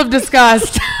is full of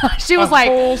disgust. She was like,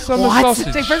 whole summer "What?"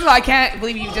 sausage. First of all, I can't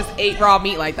believe you just ate raw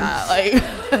meat like that.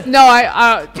 Like, No,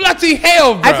 I. Bloody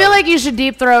hell, bro. I feel like you should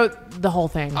deep throat the whole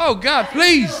thing. Oh God,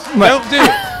 please don't do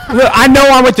it. Look, I know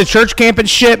I went to church camp and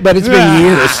shit, but it's been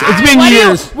years. It's been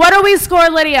years. What do we score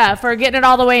Lydia for getting it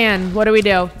all the way in? What do we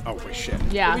do? Oh shit.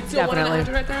 Yeah, still one and a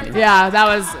definitely. hundred right there? Yeah, that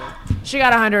was. She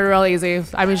got 100 real easy.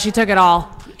 I mean, she took it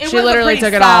all. It She was a literally pretty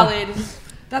took it all. solid.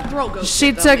 That throat goat. She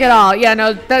shit, though, took it man. all. Yeah,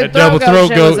 no, the That double throat throat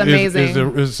goat shit was goat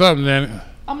amazing. is something that.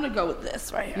 I'm gonna go with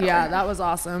this right here. Yeah, that was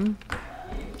awesome.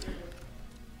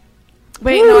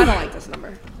 Wait, no, I don't like this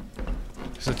number.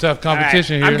 It's a tough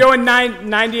competition here. I'm going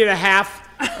 90 and a half.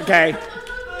 Okay.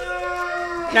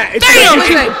 Now, it's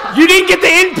Damn! you didn't get the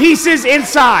end pieces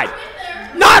inside.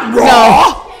 Not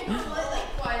raw.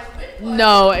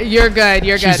 No, you're good.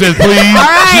 You're She good. said, "Please, All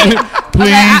right.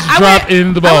 please I drop went-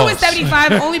 in the I balls." went with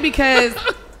 75 only because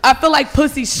I feel like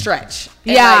pussy stretch.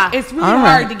 And, Yeah. like, it's really All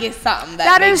hard right. to get something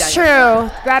That big is down true. your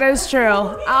throat. That is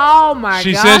true. Oh my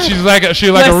She god. said she's like a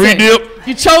Listen, redip.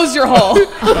 You chose your hole.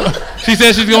 She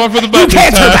said she's going for the butt.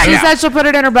 can't this turn time. back She now. said she'll put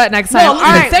it in her butt next time. No, All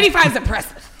right. 75 is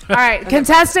impressive. All right.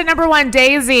 Contestant number 1,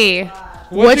 Daisy.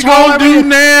 What Which you hole gonna are we do do-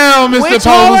 now, Mr. Which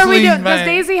hole are we Police doing? Does man?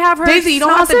 Daisy have her Daisy, you don't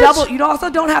have to sausage? double. You also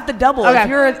don't have to double. Okay.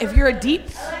 If you're a deep.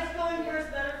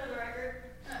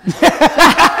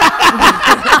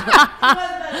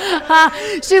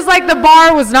 She's like, the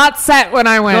bar was not set when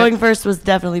I went. Going first was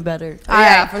definitely better.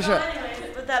 Yeah, for sure.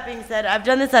 With that being said, I've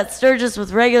done this at Sturgis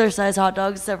with regular size hot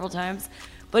dogs several times,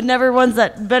 but never ones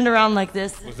that bend around like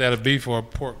this. Was that a beef or a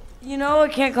pork? You know, I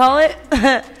can't call it.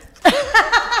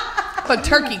 But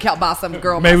turkey kielbasa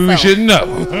girl. Maybe we myself. shouldn't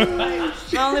know.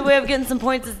 My only way of getting some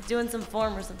points is doing some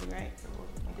form or something, right?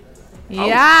 Yeah.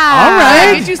 All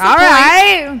right. Get you some All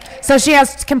right. So she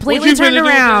has completely What you turned really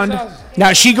doing with around. that sausage? Now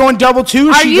is she going double two?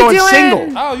 Or is Are she you going doing?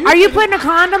 single? Oh, you Are you put putting a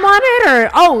condom on it,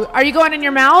 or are you going in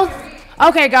your mouth?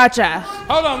 Okay, gotcha.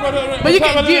 Hold on, But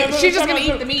she's just gonna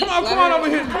eat the meat. Come on over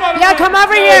here. Yeah, come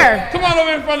over here. Come on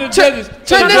over in front of the judges.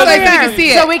 Turn this way so you can see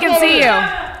it. So we can see you.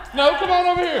 No, come on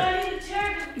over here.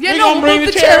 Yeah, We no, gonna bring move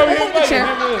the the chair chair. over here. Move the chair.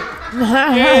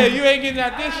 Yeah, you ain't getting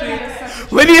out this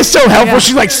shit. Lydia's so helpful.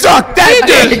 She's like, suck that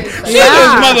dick. She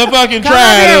just motherfucking Come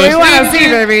tried over here. We it. want to see,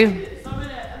 baby.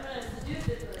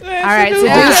 All right, so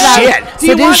Oh, shit. Do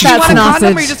you want a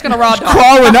condom or are you just gonna raw dog?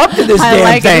 Crawling up to this I damn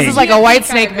like it. thing. This is like a White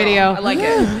Snake video. I like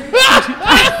it.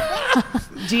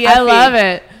 I love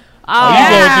it. Oh, you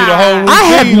going through the whole routine. I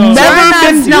have on never that.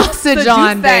 been sausage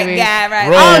on, baby. Yeah, right.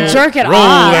 Roll, jerk it roll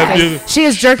off. that dude. She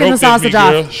is jerking the Stroke that sausage meat,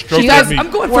 girl. off. Stroke You that guys, meat. I'm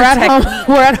going for we're at technique. home.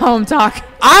 We're at home talk.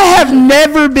 I have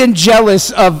never been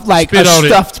jealous of like Spit a on it.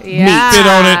 stuffed Yeah, meat. Spit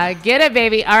on it. Get it,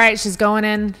 baby. All right, she's going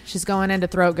in. She's going in to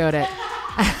throat goat it.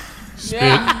 Spit. You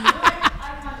All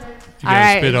gotta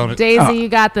right, spit on it. Daisy, you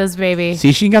got this, baby.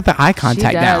 See, she got the eye She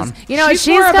contact does. down. You know, She's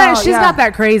she's more got about- she's yeah. got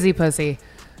that crazy pussy.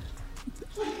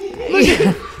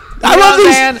 I love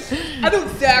these. I know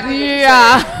exactly.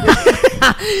 Yeah.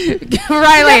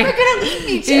 Riley.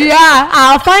 Yeah,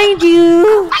 I'll find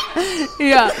you.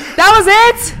 Yeah. That was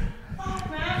it?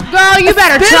 Girl, you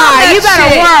better try. You better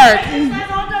work.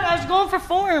 I was going for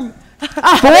form.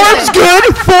 Form's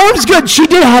good. Form's good. She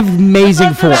did have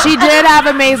amazing form. She did have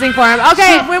amazing form.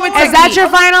 Okay, is that your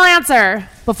final answer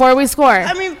before we score?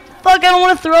 I mean, fuck, I don't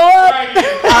want to throw up.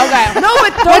 Okay. No,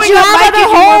 but But throwing you up have might other give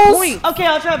you more holes. points. Okay,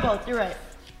 I'll try both. You're right.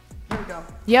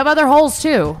 You have other holes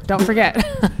too. Don't forget.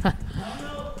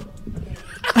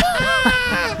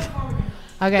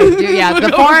 Okay,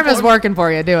 the form is working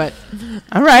for you. Do it.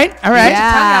 All right. All right.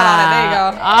 Yeah. Tongue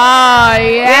out on it.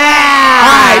 There you go. Oh yeah.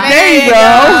 All right. There you go.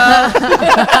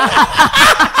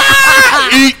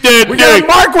 Eat that We got dick. to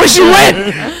mark where she went.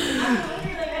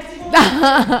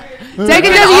 Take it.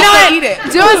 You know also what? eat it.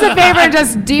 Do us a favor and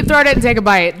just deep throat it and take a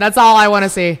bite. That's all I want to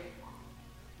see.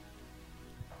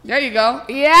 There you go.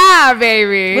 Yeah,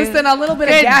 baby. Listen, a little bit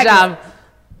Good of gag. job.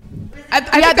 I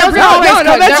Yeah, think those they're are always no,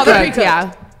 good. that's They're good. good.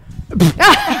 Yeah.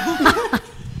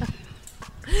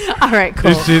 All right,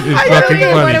 cool. This shit is What fucking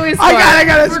do funny. we score? I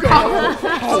got to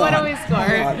score. What do we score?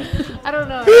 I don't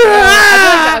know. I feel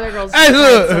like the other girls Hey, tried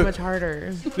look. so much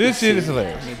harder. This shit is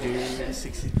hilarious.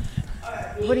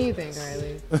 What do you think,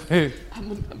 Riley?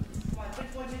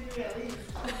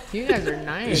 You guys are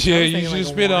nice. Yeah, I was you thinking should like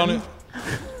spit on one. it.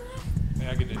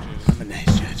 Yeah, I get that judge. I'm a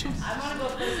nice judge.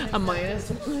 A minus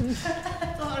one.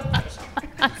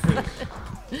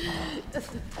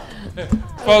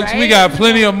 Folks, we got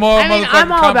plenty of more I mean, motherfucking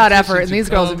I'm all about effort, competitions and these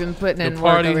to girls come. have been putting The in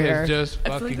work party over has here. just I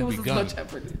feel like fucking there was as begun. much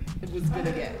effort it was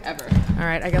gonna get ever. All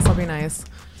right, I guess I'll be nice.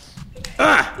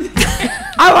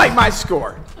 I like my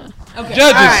score. Okay.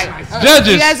 Judges, right.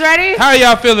 judges. You guys ready? How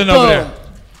y'all feeling over there?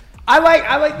 I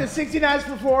like the 69 is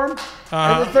for form,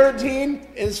 and the 13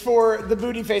 is for the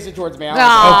booty facing towards me. I like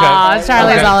Aw, Okay.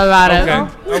 Charlie's Okay. all about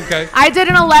it. Okay. I did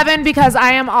an 11 because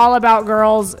I am all about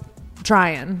girls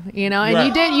trying, you know. And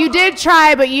Right. you did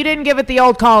try, but you didn't give it the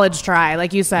old college try,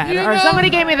 like you said. Or somebody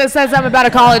gave me that said something about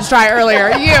a college try earlier.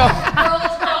 You.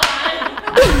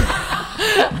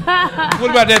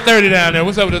 What about that 30 down there?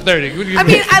 What's up with the 30? What do you I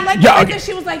mean, I like the Yeah, fact okay. that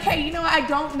she was like, "Hey, you know, I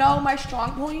don't know my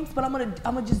strong points, but I'm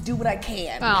gonna just do what I can." You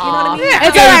know what Aw. I mean?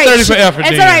 It's Yeah, all right. 30 for effort, It's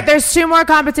then. all right. There's 2 more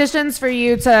competitions for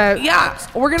you to. Yeah,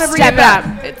 we're gonna bring Step it back.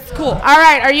 up. It's cool. All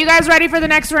right, are you guys ready for the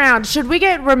next round? Should we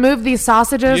remove these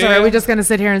sausages, or Yeah. are we just gonna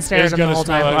sit here and stare It's at them the gonna whole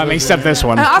smell time? like I except this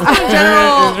one. Also, in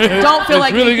general, don't feel It's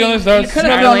like really eating. gonna start You could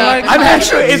have smelling done like- that. I'm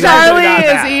actually. It's Charlie actually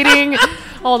not is that. eating.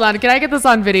 Hold on, can I get this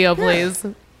on video, please?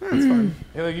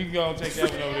 Yeah, look, you can go and take that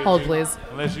one over there. Hold, too. please.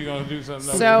 Unless you're gonna do something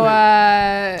else.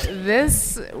 So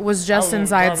this was just I was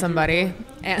inside barbecue. somebody,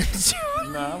 and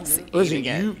Nah, I'm good.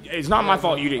 Listen, it's not my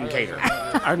fault you didn't cater.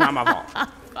 It's not my fault.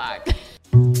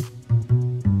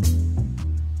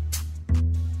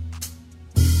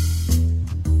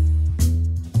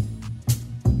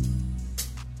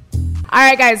 all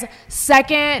right, guys,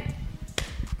 second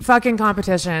fucking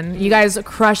competition. You guys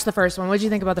crushed the first one. What did you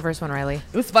think about the first one, Riley?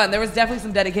 It was fun. There was definitely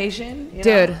some dedication. You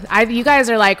Dude, know? you guys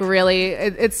are like really.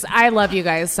 I love you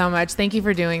guys so much. Thank you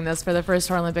for doing this for the first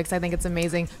Whorelympics. I think it's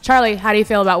amazing. Charlie, how do you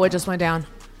feel about what just went down?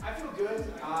 I feel good.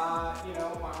 You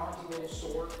know, my arm's a little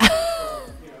sore. Things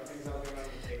I was going on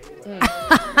the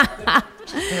table.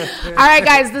 All right,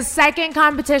 guys, the second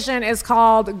competition is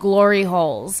called Glory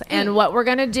Holes. And what we're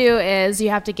going to do is you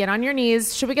have to get on your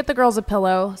knees. Should we get the girls a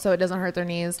pillow so it doesn't hurt their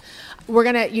knees? You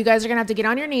guys are going to have to get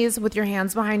on your knees with your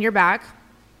hands behind your back,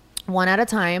 one at a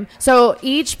time. So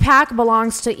each pack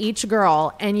belongs to each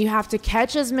girl, and you have to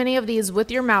catch as many of these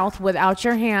with your mouth without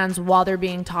your hands while they're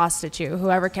being tossed at you.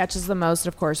 Whoever catches the most,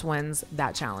 of course, wins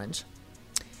that challenge.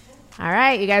 All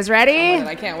right, you guys ready?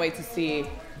 I can't wait to see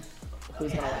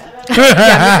who's gonna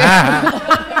win.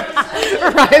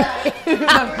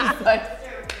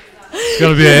 It's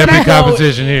gonna be an epic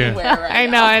competition here. I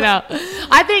know.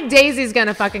 I think Daisy's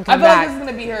gonna fucking come I feel back. like this is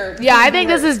gonna be her. Yeah, I think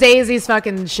this is Daisy's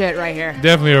fucking shit right here.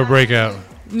 Definitely a breakout.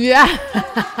 Yeah.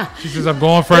 She says, I'm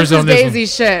going first on This this is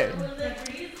Daisy's shit.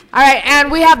 All right,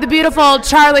 and we have the beautiful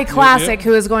Charlie Classic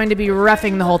who is going to be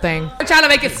roughing the whole thing. We're trying to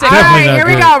make it sick. All Definitely right, not here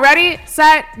we good. go. Ready,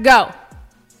 set, go. All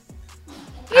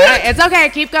right, it's okay.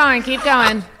 Keep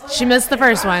going. She missed the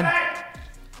first one.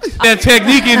 That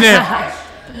technique in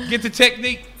there. Get the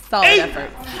technique. Solid effort.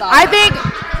 I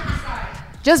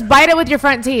think just bite it with your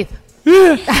front teeth.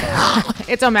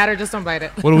 It don't matter. Just don't bite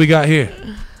it. What do we got here?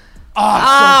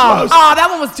 Oh, that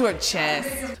one was to her chest.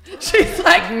 She's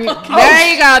like, There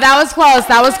you go. That was close.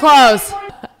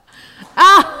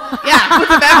 yeah. Put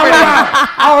the effort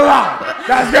All around.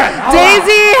 That's good.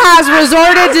 Daisy has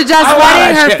resorted to just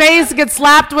letting her face get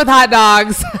slapped with hot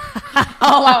dogs.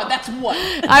 Oh, wow, that's one.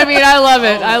 I mean, I love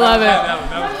it.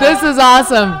 This is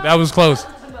awesome. That was close.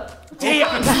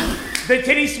 The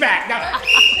titty smack.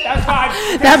 That's fine.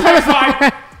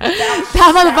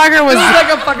 That motherfucker was like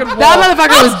a fucking wall. That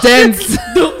motherfucker was dense.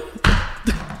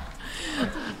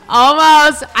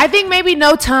 Almost. I think maybe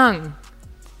no tongue.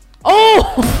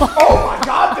 Oh Oh my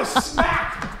God, the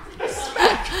smack.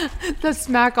 the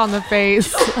smack on the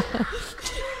face.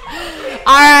 All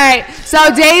right.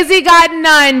 So Daisy got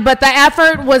none, but the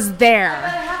effort was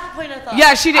there.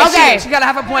 Yeah, she did. Okay. She got a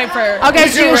half a point for. Okay,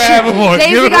 Daisy got a half a point.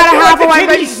 Daisy got a half a point,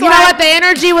 but titty you know what? The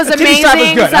energy was titty amazing. slap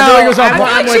was good. I feel like it was on I'm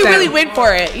point. with She it. really went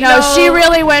for it. You No, know? she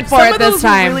really went for Some it of this those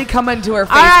time. really come into her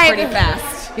face All right. pretty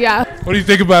fast. Yeah. What do you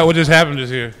think about what just happened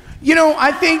just here? You know,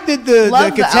 I think that the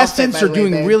Love the contestants outfit, by are the way,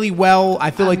 doing babe. really well.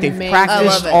 I feel like they've Amazing. practiced I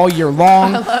love it. all year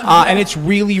long, I love it. and it's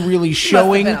really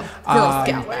showing. been a Girl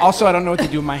Scout. Also, I don't know what to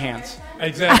do with my hands.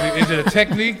 Exactly. Is it a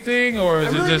technique thing or I is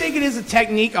it really just? think it is a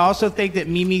technique. I also think that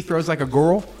Mimi throws like a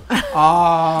girl.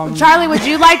 Charlie, would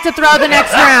you like to throw the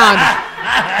next round?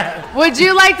 Would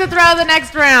you like to throw the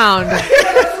next round?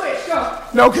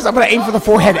 No, because I'm going to aim for the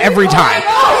forehead every time.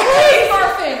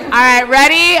 All right,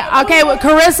 ready? Okay, well,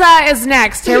 Carissa is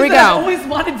next. Here we I go. always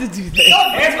wanted to do this.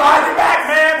 Hands behind your back,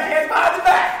 man. Hands behind your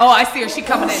back. Oh, I see her. She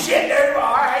coming in. Shit, dude.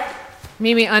 All right.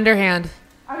 Mimi, underhand.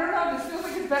 I don't know. This feels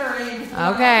like it's better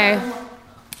aim. Okay.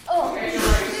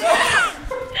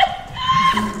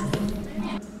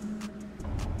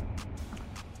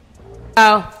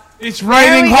 Oh, It's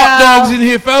raining we hot go. dogs in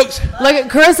here, folks. look at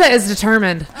Carissa is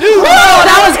determined. Whoa,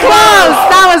 that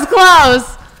was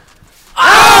close.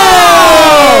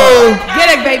 Oh!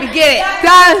 Get it, baby. Get it.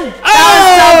 That was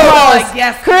so close. Like,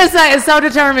 yes. Carissa is so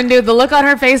determined, dude. The look on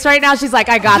her face right now, she's like,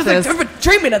 I got this. Different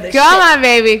treatment of this Come shit. on,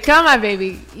 baby. Come on,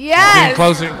 baby. Getting Yes.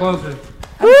 closer and closer.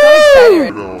 I'm so excited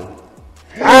right now.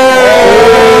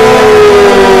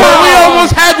 We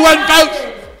almost had one, folks.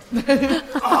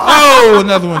 Oh,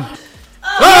 another one.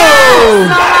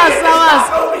 Oh!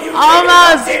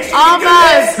 Almost.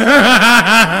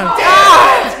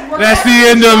 That's the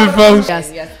end of it, folks.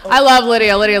 Yes. I love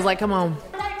Lydia. Lydia's like, come on.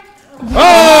 Oh!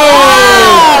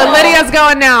 Oh, Lydia's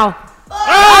going now.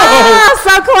 Oh,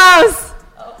 so close.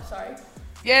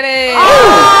 Get it.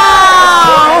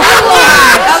 Oh,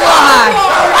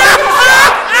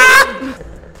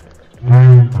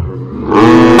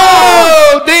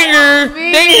 Oh, dinger!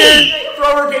 Dinger!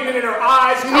 Throw her getting it in her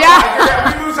eyes.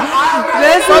 yeah. We lose an eye.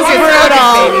 This is Focus, brutal.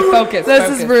 baby. Focus. This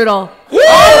focus. is brutal.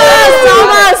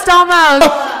 Almost.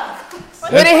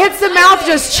 When it hits the mouth,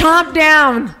 just chomp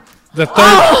down. The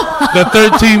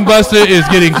 13 buster is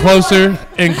getting closer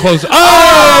and closer.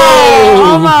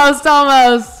 Oh! Almost.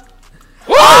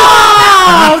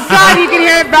 Oh, God, you can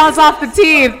hear it bounce off the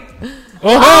teeth.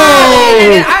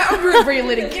 Oh! I'm rooting for you,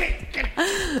 Lydia. Get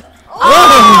it.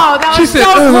 Oh, that She was said,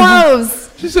 so close.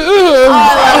 She said, I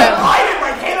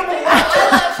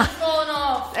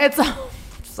love it. It's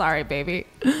sorry, baby.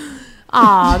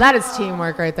 Oh, that is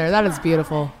teamwork right there. That is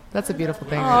beautiful. That's a beautiful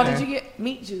thing. Oh, right did there. you get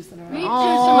meat juice in her eye?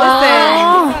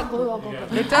 Oh.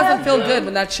 Listen, it doesn't feel good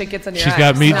when that shit gets in your She's eyes.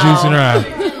 got meat juice in her eye.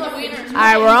 All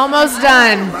right, we're almost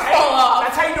done.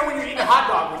 That's how you know when you're eating a hot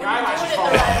dog, when your eyelashes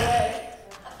fall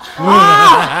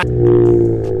off.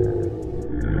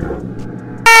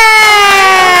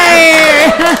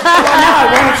 Hey! I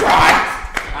want to try.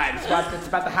 All right, it's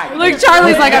about the height. Look,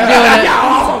 Charlie's like,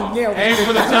 I'm doing it. Aim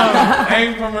for the tongue.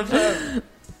 Aim from her tongue.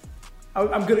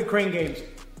 I'm good at crane games.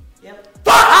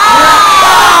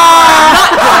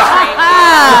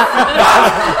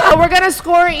 We're gonna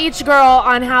score each girl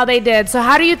on how they did. So,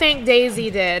 how do you think Daisy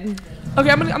did? Okay,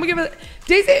 I'm gonna give it.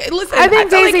 Daisy, listen. I think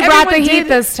feel Daisy like brought the everyone heat did-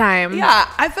 this time. Yeah,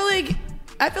 I feel like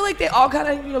I feel like they all kind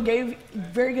of, gave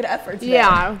very good effort today.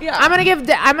 Yeah. I'm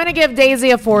gonna give Daisy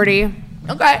a 40.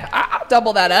 Okay, I'll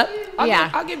double that up.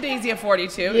 I'll give Daisy a 40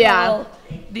 too. Yeah.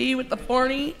 D with the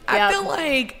 40. I feel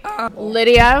like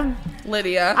Lydia.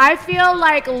 I feel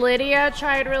like Lydia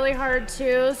tried really hard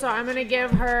too, so I'm gonna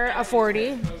give her a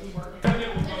 40.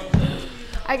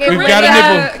 I gave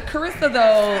Carissa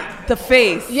though, the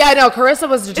face. Yeah, no, Carissa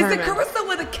was determined. Is it Carissa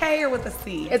with a K or with a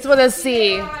C? It's with a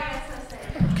C.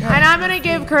 Okay. And I'm gonna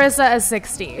give Carissa a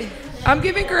 60. I'm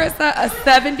giving Carissa a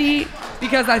 70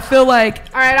 because I feel like.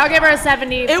 All right, I'll give her a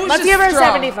 70. Let's give her a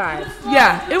 75.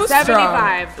 Yeah, it was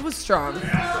 75. Strong. It was strong.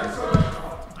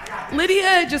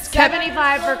 Lydia just kept.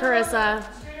 75 for Carissa.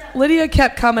 Lydia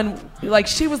kept coming. Like,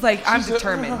 she was like, I'm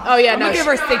determined. Oh, yeah, I'm gonna give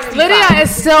her 65. Lydia is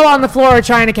still on the floor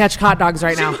trying to catch hot dogs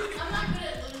right now.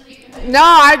 No,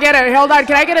 I get it. Hold on.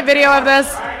 Can I get a video of this?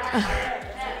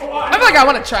 I feel like I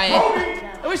want to try it.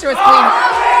 I wish it was clean.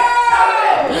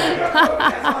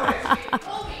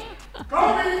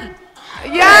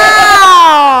 Yeah,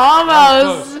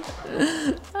 almost.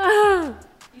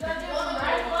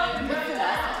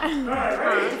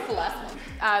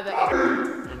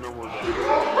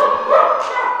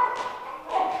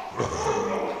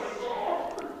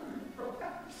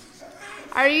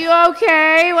 Are you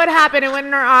okay? What happened? It went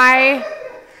in her eye.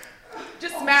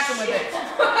 Just smack him with it.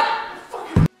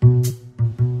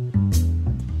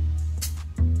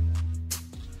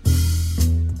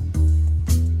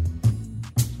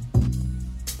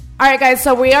 All right, guys,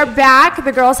 so we are back.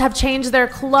 The girls have changed their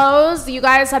clothes. You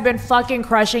guys have been fucking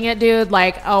crushing it, dude.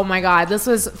 Like, oh my God, this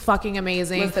was fucking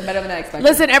amazing. Listen, better than I expected.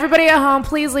 Listen, everybody at home,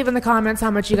 please leave in the comments how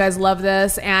much you guys love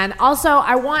this. And also,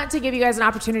 I want to give you guys an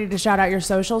opportunity to shout out your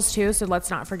socials too, so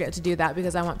let's not forget to do that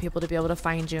because I want people to be able to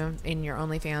find you in your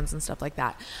OnlyFans and stuff like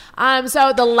that.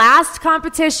 So the last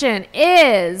competition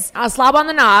is a slob on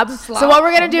the knob. So what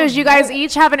we're going to do is you guys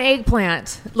each have an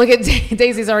eggplant. Look at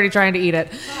Daisy's already trying to eat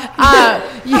it.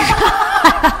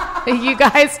 You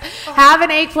guys have an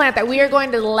eggplant that we are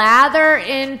going to lather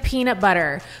in peanut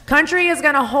butter. Country is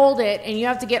going to hold it, and you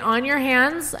have to get on your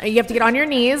hands. You have to get on your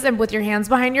knees and with your hands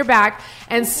behind your back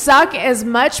and suck as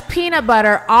much peanut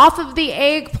butter off of the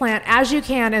eggplant as you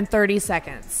can in 30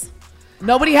 seconds.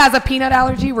 Nobody has a peanut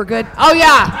allergy? We're good? Oh,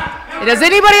 yeah. Does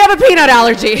anybody have a peanut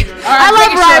allergy? Right, I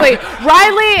love Riley.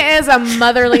 Riley is a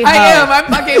motherly hoe. I am.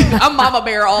 I'm mama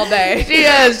bear all day. She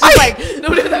is. She's like,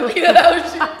 nobody has a peanut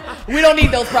allergy. We don't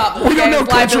need those problems. We don't know if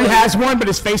Country has one, but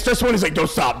his face does one. He's like, don't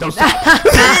stop.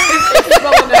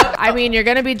 I mean, you're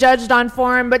going to be judged on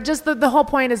form, but just the whole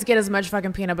point is get as much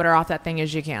fucking peanut butter off that thing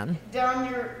as you can. Down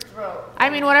your throat. I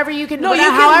mean, whatever you can,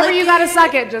 however you got to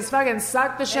suck it, just fucking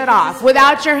suck the shit off.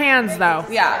 Without your hands, though.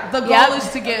 Yeah, the goal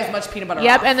is to get as much peanut butter off.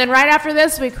 Yep, and then right after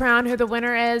this, we crown who the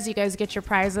winner is. You guys get your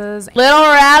prizes. Little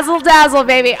razzle dazzle,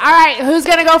 baby. All right, who's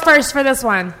going to go first for this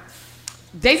one?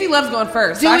 Daisy loves going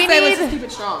first. Let's keep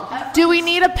it strong. Do we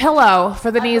need a pillow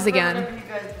for the knees again?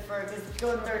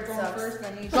 Going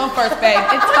first, babe.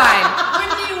 It's fine.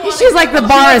 She's like, the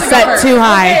bar is set too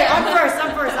high. Okay, I'm first.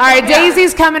 All right,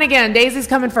 Daisy's coming again. Daisy's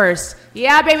coming first.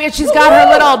 Yeah, baby, and she's got her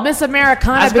little Miss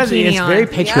Americana bikini it's on. very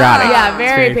patriotic. Yeah,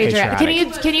 very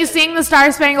patriotic. Can you sing the Star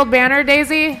Spangled Banner,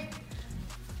 Daisy?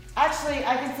 Actually,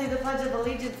 I can say the Pledge of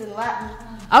Allegiance in Latin.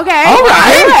 Okay. All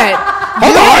right.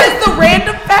 What is the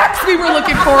random facts we were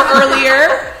looking for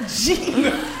earlier?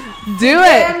 Do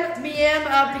it. Miem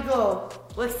abrigo,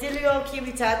 Vexilio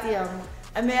civitatium,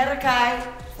 Americae,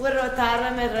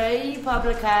 Furotara Rei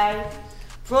Publicae,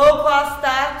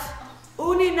 Proquastat,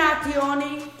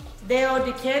 Uninationi, Deo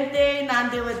decente, non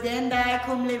dividenda,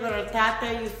 cum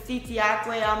libertate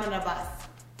justitiaque aminabas.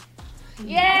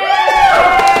 Yay!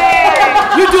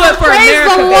 You do it for Praise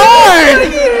America. the Lord!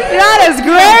 That is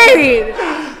great!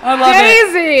 I love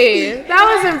Daisy, that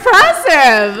was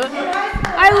impressive.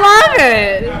 I love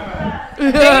it.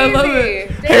 Daisy, I love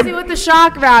it. Daisy with the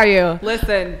shock value.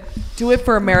 Listen, do it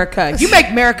for America. You make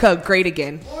America great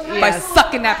again by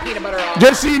sucking that peanut butter off.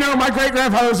 Just so you know, my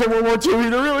great-grandfather was in World War II. He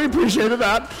really appreciated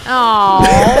that. Oh.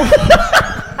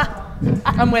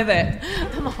 I'm with it.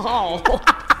 Oh.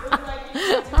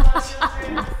 It's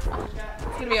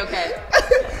gonna be okay.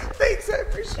 Thanks, I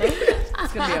appreciate it.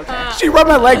 It's gonna be okay. She rubbed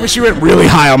my leg, but she went really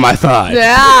high on my thigh.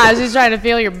 Yeah, she's trying to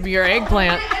feel your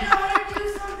eggplant.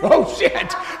 Oh, shit.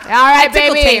 All right,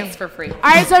 baby. Taints for free. All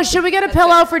right, so should we get a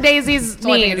pillow for Daisy's the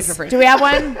only thing I do knees? for free. Do we have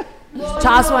one?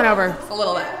 Toss one over. A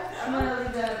little bit.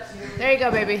 There you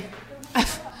go, baby.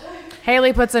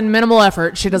 Haley puts in minimal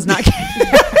effort. She does not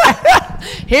care.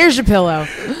 Here's your pillow.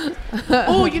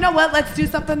 Oh, you know what? Let's do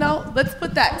something though. Let's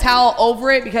put that towel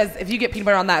over it because if you get peanut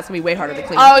butter on that, it's gonna be way harder to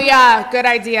clean. Oh yeah, good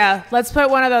idea. Let's put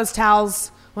one of those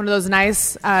towels one of those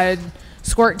nice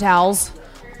squirt towels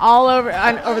all over.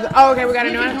 Okay, we got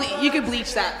a new one. You can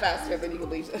bleach that faster than you can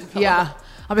bleach it. Yeah.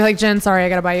 I'll be like, Jen,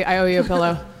 sorry, I owe you a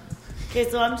pillow. Okay,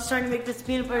 so I'm just trying to make this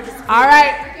peanut butter disappear. All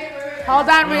right. Hold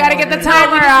on, we got to get the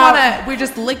timer out. We're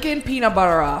just licking peanut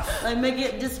butter off. Like, make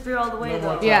it disappear all the way,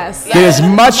 though. Yes. Get as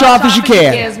much off as you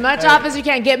can. Get as much off as you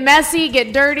can. Get messy,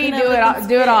 get dirty, do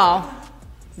it all.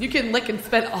 You can lick and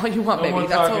spit all you want, baby.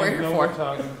 That's what we're here for.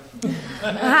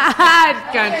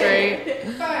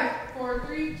 Country. 5, 4,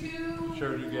 3, 2.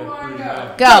 Sure, you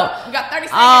got Go. We got 30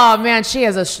 seconds. Oh man,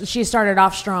 she started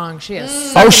off strong. She is.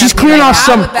 She's clearing off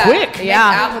some quick.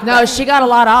 Yeah. No, she got a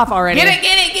lot off already. Get it.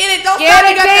 Don't Get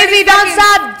stop. it, Daisy. Don't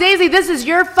stop. Daisy, this is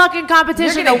your fucking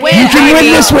competition to win. You can win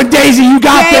this with Daisy. You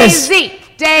got this. Daisy.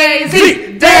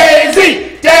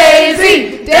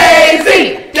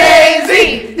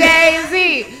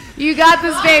 You got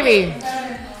this, baby.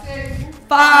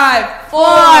 5,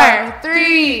 4,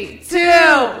 3, 2,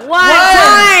 1.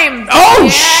 Time. Oh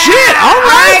shit! All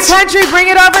right, country, bring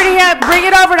it over to him. Bring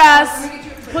it over to us.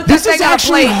 This is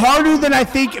actually harder than I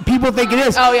think people think it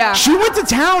is. Oh yeah. She went to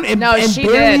town and she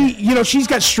barely, did. She's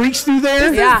got streaks through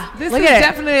there. This Look is at it.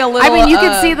 definitely a little. I mean, you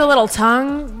can see the little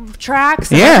tongue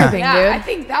tracks and everything, dude. I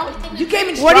think that was. You came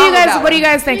in strong. What do you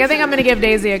guys think? I think I'm gonna give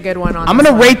Daisy a good one on. I'm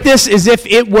gonna rate this as if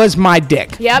it was my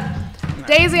dick. Yep.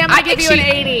 Daisy, I'm gonna give you an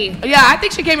 80. Yeah, I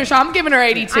think she came in strong. I'm giving her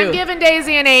 82. I'm giving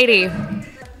Daisy an 80.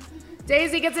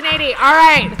 Daisy gets an 80. All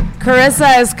right.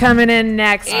 Carissa is coming in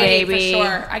next, 80 baby. for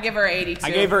sure. I give her 82.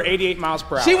 I gave her 88 miles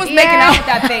per hour. She was making out with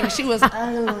that thing. She was.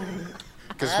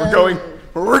 Because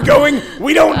we're going.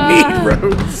 We don't need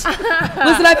roads.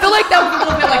 Listen, I feel like that was a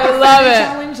little bit like the cinnamon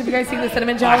challenge. Have you guys seen the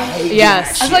cinnamon challenge?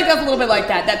 Yes. I feel like that's a little bit like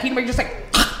that. That peanut butter just like.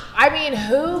 I mean,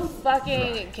 who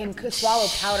fucking can swallow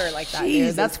powder like that,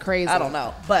 dude? That's crazy. I don't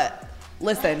know, but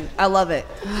listen, I love it.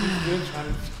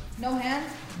 No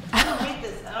hands? I don't hate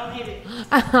this. I don't hate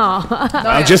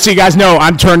it. Just so you guys know,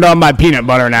 I'm turned on by peanut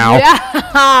butter now.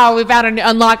 Yeah, we've got to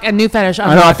unlock a new fetish.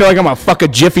 I know. I feel like I'm gonna fuck a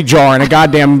Jiffy jar in a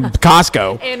goddamn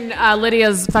Costco. In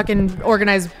Lydia's fucking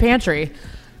organized pantry.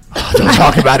 Oh, don't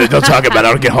talk about it. Don't talk about it.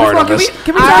 I'll get hard on this.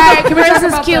 Can we All talk right, about, can we talk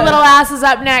Chris's about cute little ass is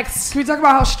up next. Can we talk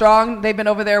about how strong they've been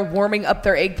over there warming up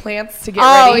their eggplants to get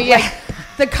ready? Yeah. Like,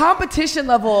 the competition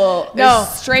level No, is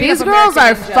straight these up girls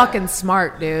American are Ninja. fucking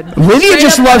smart, dude. Lydia Straight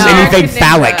just up loves American anything Ninja,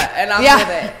 phallic. and I'm Yeah. with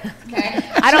it. Okay.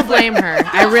 I don't blame her.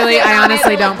 I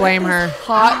honestly don't blame her.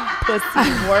 Hot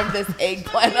pussy warm this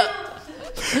eggplant up.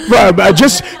 Bro,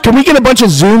 can we get a bunch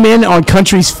of zoom in on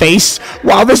Country's face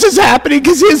while this is happening?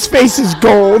 Because his face is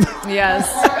gold. Yes.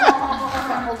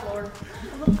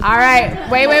 All right.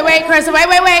 Wait, Carissa.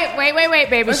 Wait,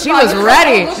 baby. She was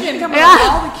ready.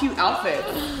 All the cute outfits.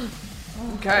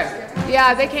 Okay.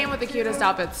 Yeah, they came with the cutest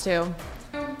outfits too.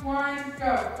 2, 1,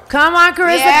 go. Come on,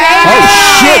 Carissa. Yeah. baby.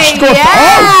 Oh, shit. She's going Yeah.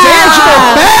 damn, she's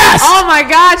going fast. Oh, my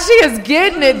God. She is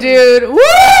getting it, dude. Woo!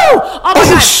 Oh, my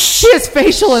God. She is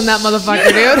facial in that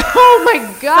motherfucker, dude. Oh, my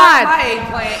God. My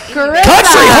eggplant. Carissa.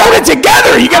 Country, hold it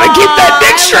together. You got to keep that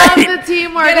dick I straight. love the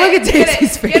teamwork. Get it, Look at get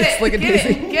Daisy's it, face. get it, Look at get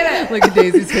Daisy. it, get it. Look at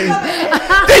Daisy's face.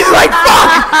 Daisy's like,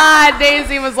 fuck.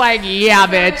 Daisy was like, yeah,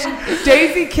 bitch.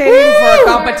 Daisy came for a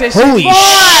competition. Holy 4,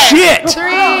 shit.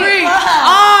 3.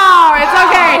 Oh, it's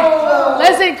okay.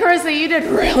 Listen, Carissa, you did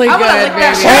really I'm gonna good, lick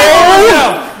that baby. shit.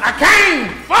 Oh, I came.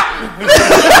 Fuck.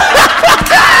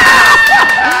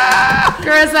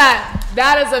 Carissa,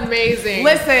 that is amazing.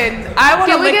 Listen, I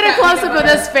want to. Can we get a close up of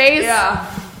this face? Yeah.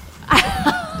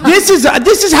 This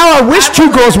is how I wish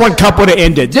Two Girls One Cup would have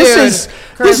ended. This is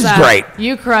Carissa, great.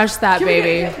 You crushed that,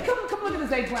 baby. Come look at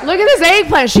this eggplant. Look at this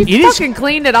eggplant. She fucking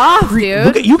cleaned it off, dude.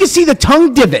 Look at, you can see the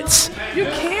tongue divots. You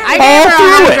can't. I gave All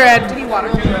through her it.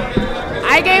 100.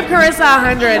 I gave Carissa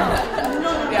 100.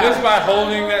 Just by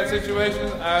holding that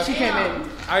situation, She came in.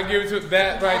 I give it to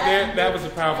that right there. That was a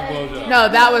powerful blowjob. No,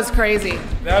 that was crazy.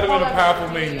 That would have been a powerful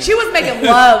meeting. She was making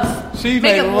love. She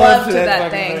making made love to that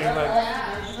that fucking thing.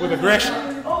 like, with aggression.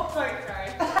 Oh, sorry.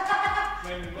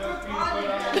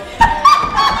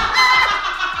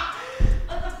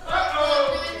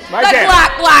 Right The there.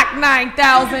 Black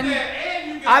 9,000.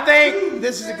 I think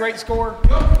this is a great score.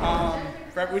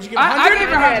 Would you give it I 100? gave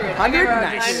her 100. 100?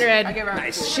 Nice. 100. I gave her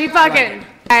 100. She fucking.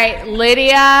 All right,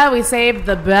 Lydia, we saved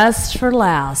the best for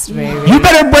last, baby. You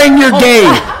better bring your game.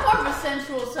 I'm more of a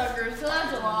sensual sucker, so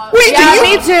that's a lot. Wait, Yeah, do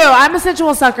me too. I'm a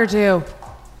sensual sucker too.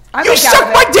 you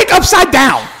suck my dick upside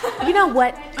down. You know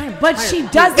what? But she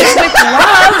does it with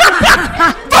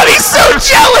love. But he's so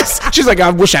jealous. She's like,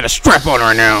 I wish I had a strap on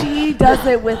right now. She does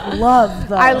it with love,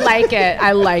 though. I like it.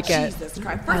 I like it. Jesus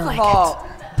Christ. First of all,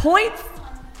 points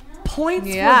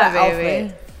Yeah, for the baby.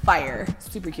 outfit. fire.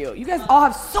 Super cute. You guys all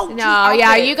have so cute No, outfits.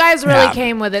 yeah, you guys really Yeah.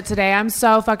 came with it today. I'm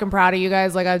so fucking proud of you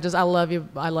guys. Like, I love you.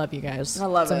 I love you guys. I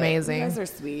love it's it. amazing. You guys are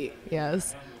sweet.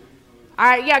 Yes. All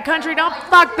right, yeah, country, don't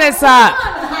fuck this up.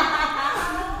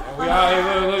 We out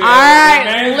here, look, All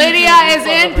right, Lydia is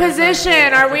in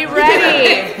position. Are we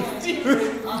ready?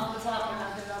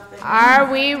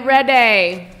 Are we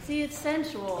ready? See, it's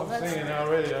sensual.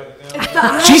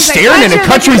 That's She's staring into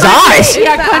Country's eyes.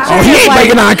 Yeah, country. Oh, he is ain't like,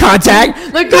 making eye contact.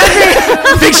 look,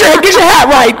 country. Get your hat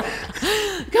right.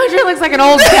 Country looks like an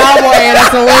old cowboy in a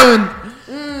saloon.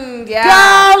 Yeah.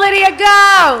 Go, Lydia,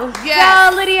 go. Yes.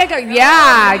 Go, Lydia, go.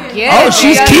 Yeah, get Oh, it.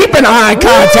 she's Lydia. keeping eye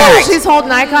contact. She's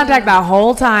holding eye contact the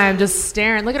whole time, just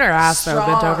staring. Look at her ass, though,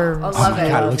 bent Strong. over. I love it.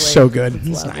 God, it looks so good.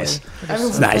 It's nice.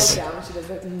 It's nice.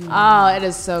 Oh, it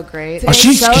is so great. Oh, It's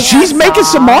she's so making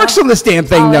some marks on this damn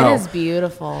thing, Oh, though. it is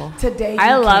beautiful. Today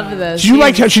I you love can. this. Did you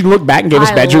like how she looked back and gave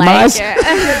us I bedroom like eyes? it.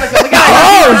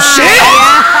 Oh, shit!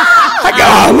 I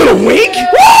got a little wink.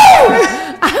 Woo!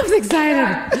 I was excited.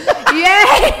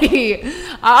 Yay!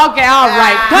 Okay, all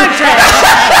right. Country.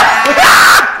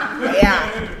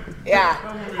 Yeah.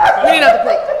 We need another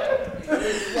plate.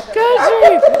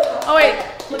 Country. Oh, wait.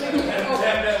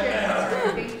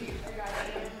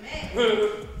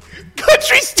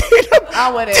 Country stayed up.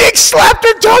 I want it. Dick slapped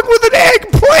her tongue with an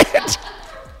eggplant.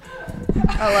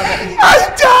 I love it.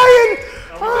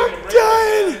 I'm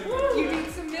dying. You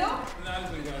need some milk?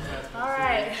 All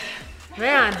right.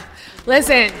 Man,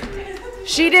 listen.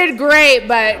 She did great,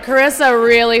 but Carissa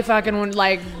really fucking went in on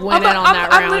that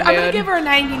round, I'm gonna dude. give her a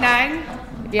 99.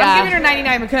 Yeah. I'm giving her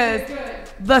 99 because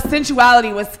the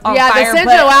sensuality was on Yeah, fire. the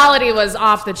sensuality was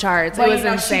off the charts. It but, was you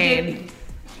know, insane.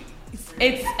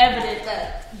 It's evident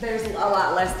that there's a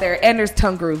lot less there, and there's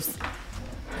tongue grooves.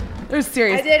 There's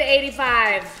serious. I did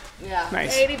 85. Yeah.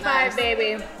 Nice. 85,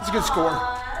 baby. It's a good score.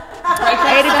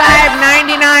 85,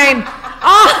 99.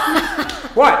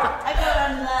 Oh, What?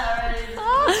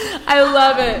 I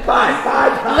love it.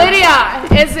 Fine. Lydia,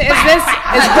 is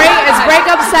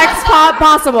breakup sex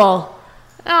possible?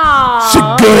 It's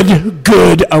Aww. a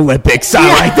good Olympics. I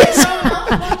like this.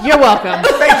 You're welcome.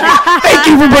 Thank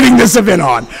you for putting this event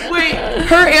on. Wait,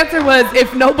 her answer was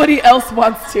if nobody else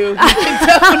wants to, you can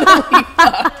definitely.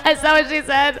 Is that what she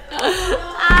said?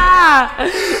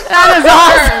 That is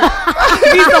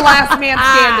awesome. He's the last man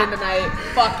standing tonight.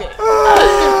 Fuck it.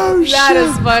 Oh, That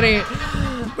is funny.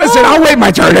 Listen, I'll wait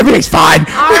my turn. Everything's fine.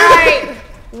 All right.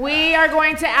 We are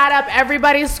going to add up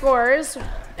everybody's scores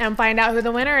and find out who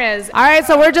the winner is. All right,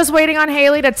 so we're just waiting on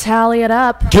Haley to tally it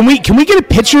up. Can we get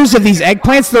pictures of these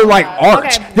eggplants? They're like art.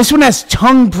 Okay. This one has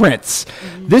tongue prints.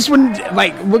 This one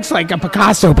looks like a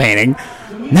Picasso painting.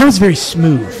 That was very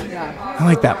smooth. I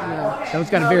like that one. That one's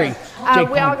got a very Jake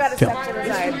We all Paul got a feel. step to the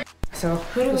side. So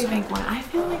who do we think won? I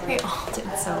feel like they all did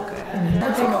so good.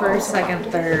 I think first,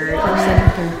 second, third.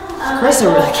 Carissa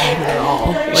really came in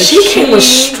all. Like, she came with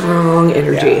strong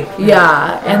energy.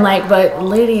 Yeah, and but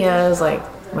Lydia is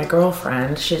my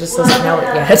girlfriend. She just doesn't know it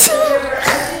yet. So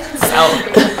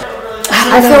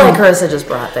I feel like Carissa just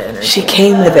brought the energy. She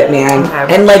came with it, man.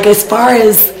 Okay. And as far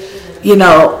as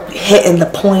hitting the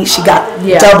point, she got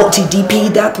she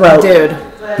DP'd that throat, Dude.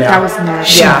 That was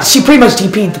nasty. She pretty much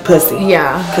DP'd the pussy.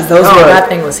 Yeah. Because those were that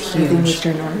thing was huge.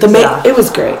 It was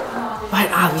great.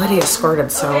 But Lydia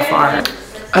squirted so far.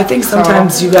 I think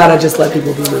sometimes you gotta just let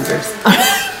people be losers.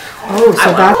 Oh,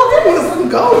 so that.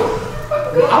 Go.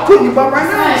 I'll put you up right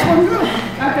now.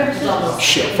 Let's fucking go.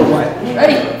 Shit, for what?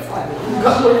 ready.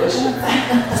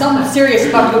 Something serious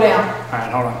about to go down. All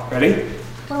right, hold on. Ready?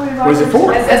 What is it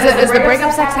for? Is the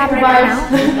breakup sex happening right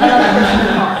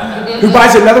now? Who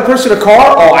buys another person a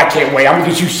car? Oh, I can't wait. I'm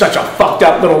gonna get you such a fucked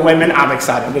up little lemon. I'm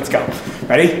excited. Let's go.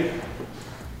 Ready?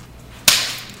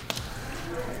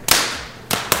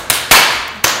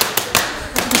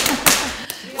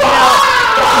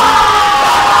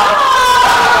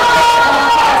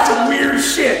 Some weird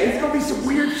shit. It's gonna be some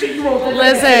weird shit you won't.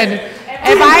 Listen,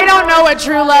 if I don't know what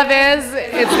true love is,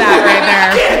 it's that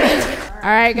right there. All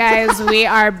right, guys, we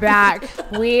are back.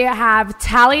 We have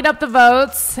tallied up the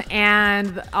votes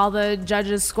and all the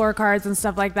judges' scorecards and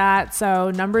stuff like that. So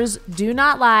numbers do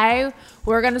not lie.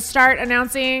 We're going to start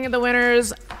announcing the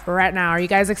winners right now. Are you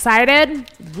guys excited?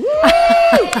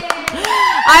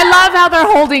 I love how they're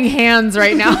holding hands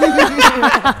right now.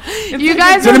 You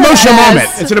guys are the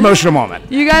best. It's an emotional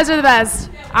moment. You guys are the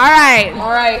best. All right. All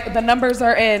right, the numbers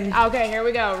are in. Okay, here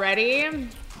we go. Ready?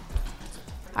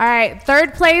 All right,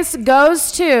 third place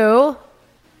goes to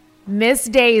Miss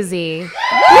Daisy.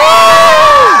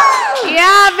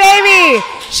 Yeah, baby.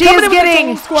 She is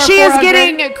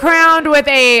getting crowned with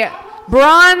a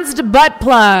bronzed butt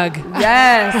plug.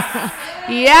 Yes.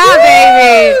 Yeah,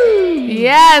 baby.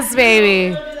 Yes,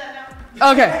 baby.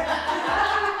 Okay.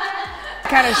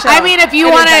 Kind of show. I mean, if you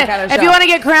want to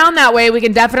get crowned that way, we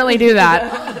can definitely do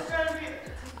that.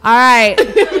 All right.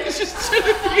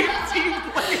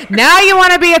 Now you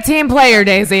want to be a team player,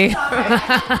 Daisy.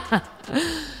 All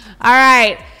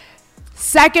right.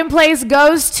 Second place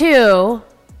goes to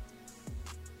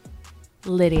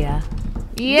Lydia.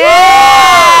 Yay!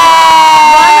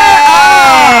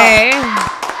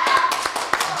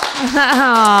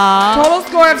 Total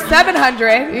score of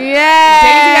 700.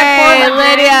 Yay!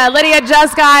 Lydia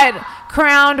just got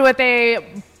crowned with a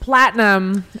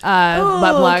platinum butt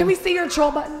plug. Can we see your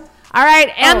troll button? All right,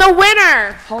 and the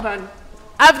winner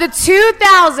of the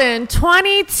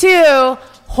 2022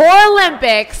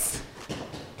 Whorelympics,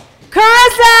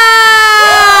 Carissa!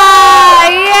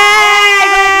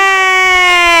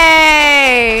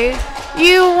 Yay!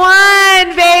 You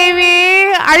won,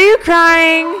 baby! Are you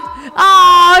crying?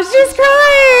 Oh, she's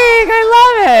crying. I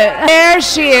love it. There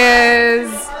she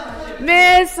is.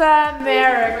 Miss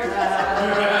America.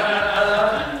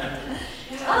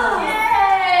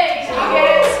 Yay! She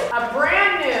gets a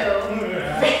brand new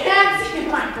fancy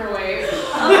microwave.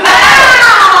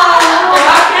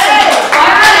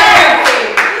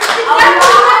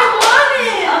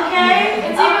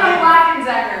 It's even a Black &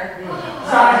 Decker.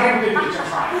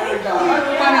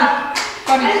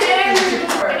 Funny.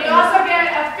 And you also get a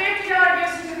 $50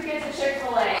 gift certificate to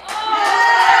Chick-fil-A.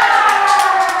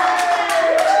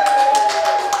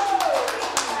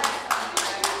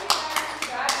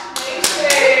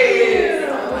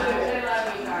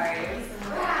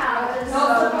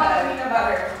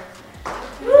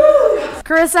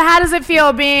 Carissa, how does it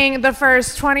feel being the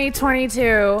first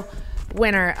 2022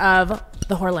 winner of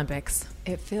the Whorelympics?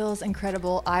 It feels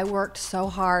incredible. I worked so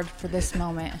hard for this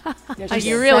moment.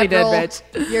 You really did, bitch.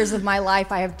 Years of my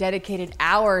life, I have dedicated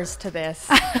hours to this,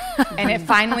 and it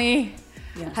finally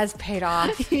has paid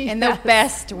off in the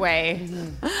best way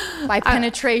by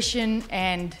penetration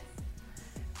and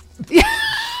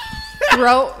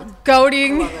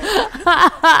goading.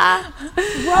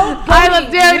 I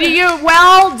love, dude. You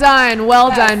well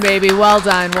done, baby. Well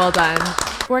done.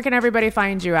 Where can everybody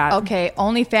find you at? Okay,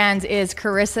 OnlyFans is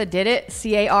Carissa Did It,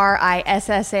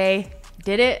 Carissa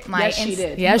Did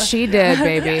It. Yes, she did,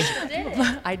 baby.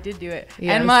 I did do it.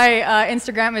 Yes. And my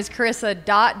Instagram is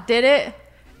Carissa.didit,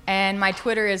 and my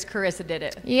Twitter is Carissa Did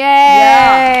It. Yay!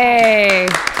 Yeah.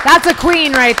 That's a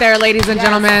queen right there, ladies and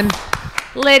gentlemen.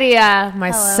 Lydia,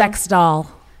 my sex doll.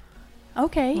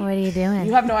 Okay. What are you doing?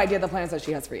 You have no idea the plans that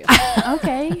she has for you.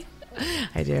 Okay.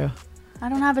 I do. I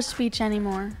don't have a speech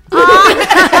anymore.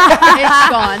 It's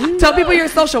gone. Tell people your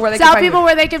social where they can find you. Tell people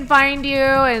where they can find you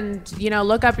and,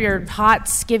 look up your hot,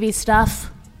 skivvy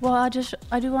stuff. Well, I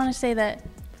do want to say that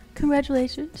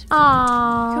congratulations.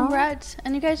 Aww. Congrats.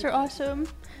 And you guys are awesome.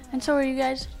 And so are you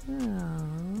guys.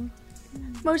 Aww.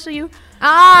 Most of you.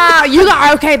 You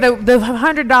got, okay, the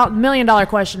 $100 million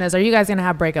question is, are you guys going to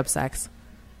have breakup sex?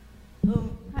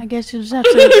 I guess you'll just have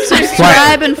to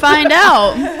subscribe and find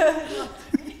out.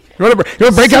 You want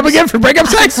to break up again for breakup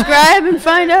sex? Subscribe and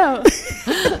find out. Do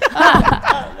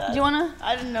you want to?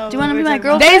 I don't know. Do you want to be my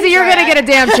girlfriend? Daisy, you're going to get a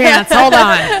damn chance. Hold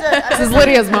on. This is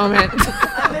Lydia's moment.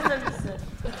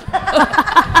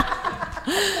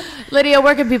 Lydia,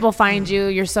 where can people find you,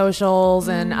 your socials,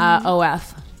 and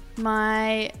OF?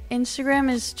 My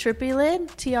Instagram is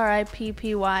Trippylyd,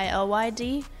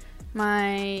 TRIPPYLYD.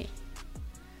 My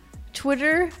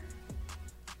Twitter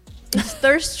is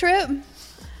Thirst Trip.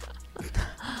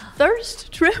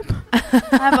 Thirst Trip. I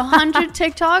have 100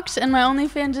 TikToks, and my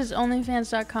OnlyFans is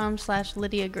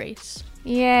onlyfans.com/Lydia Grace.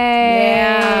 Yay.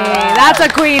 That's a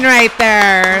queen right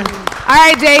there. All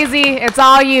right, Daisy, it's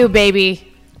all you, baby.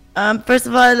 First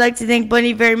of all, I'd like to thank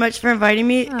Bunny very much for inviting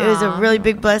me. It was a really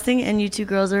big blessing, and you two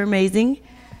girls are amazing.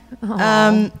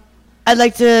 I'd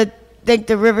like to thank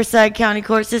the Riverside County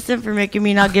Court System for making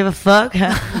me not give a fuck. And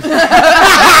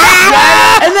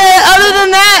then other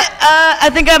than that, I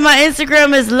think my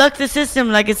Instagram is Luck the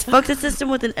System, like it's fuck the system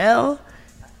with an L.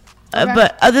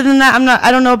 But other than that, I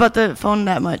don't know about the phone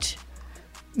that much.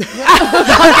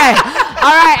 Okay.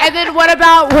 All right. And then what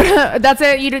about, that's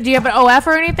it? Do you have an OF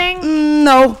or anything?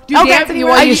 No. Do you dance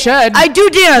anywhere? Well, you should. I do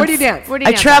dance. Where do you dance?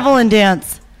 I travel and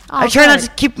dance. I try not to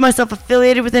keep myself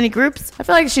affiliated with any groups. I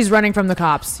feel like she's running from the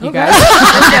cops, you guys.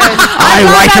 I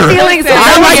like her.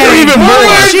 I like her even more.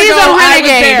 She's a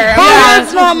renegade.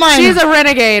 It's not mine. She's a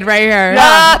renegade right here.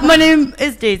 My name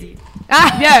is Daisy.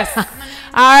 Yes.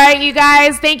 All right, you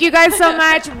guys. Thank you guys so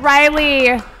much.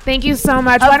 Riley, Thank you so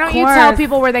much. Why don't you tell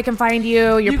people where they can find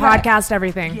you, your podcast,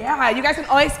 everything? Yeah, you guys can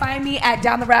always find me at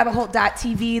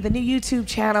downtherabbithole.tv. The new YouTube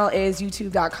channel is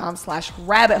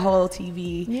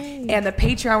youtube.com/rabbitholetv. Yay. And the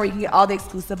Patreon, where you can get all the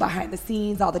exclusive behind the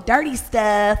scenes, all the dirty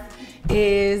stuff,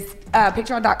 is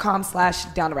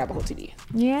patreon.com/downtherabbitholetv.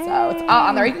 Yeah. So it's all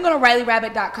on there. You can go to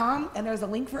RileyRabbit.com, and there's a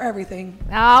link for everything.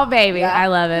 Oh, baby. Yeah. I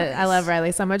love it. I love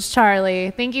Riley so much.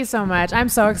 Charlie, thank you so much. I'm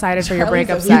so excited for your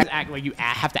breakup sex. Act like you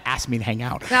have to ask me to hang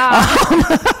out.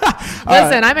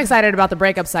 Listen, I'm excited about the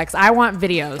breakup sex. I want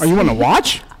videos. Are you want to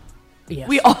watch? Yes.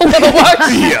 We all want to watch.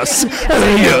 Yes.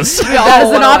 Yes. That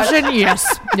is an option. Yes.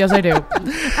 Yes, I do.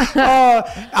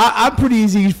 I'm pretty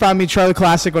easy. You can find me Charlie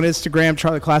Classic on Instagram,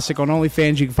 Charlie Classic on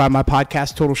OnlyFans. You can find my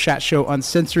podcast, Total Chat Show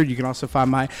Uncensored. You can also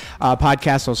find my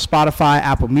podcast on Spotify,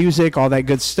 Apple Music, all that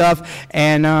good stuff.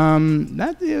 And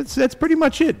that's pretty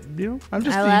much it. You know, I'm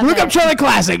just look up Charlie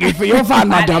Classic. You'll find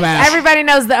my dumb ass. Everybody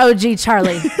knows the OG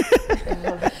Charlie.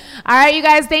 All right, you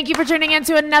guys, thank you for tuning in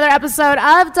to another episode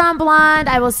of Dumb Blonde.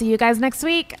 I will see you guys next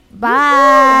week.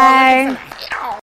 Bye.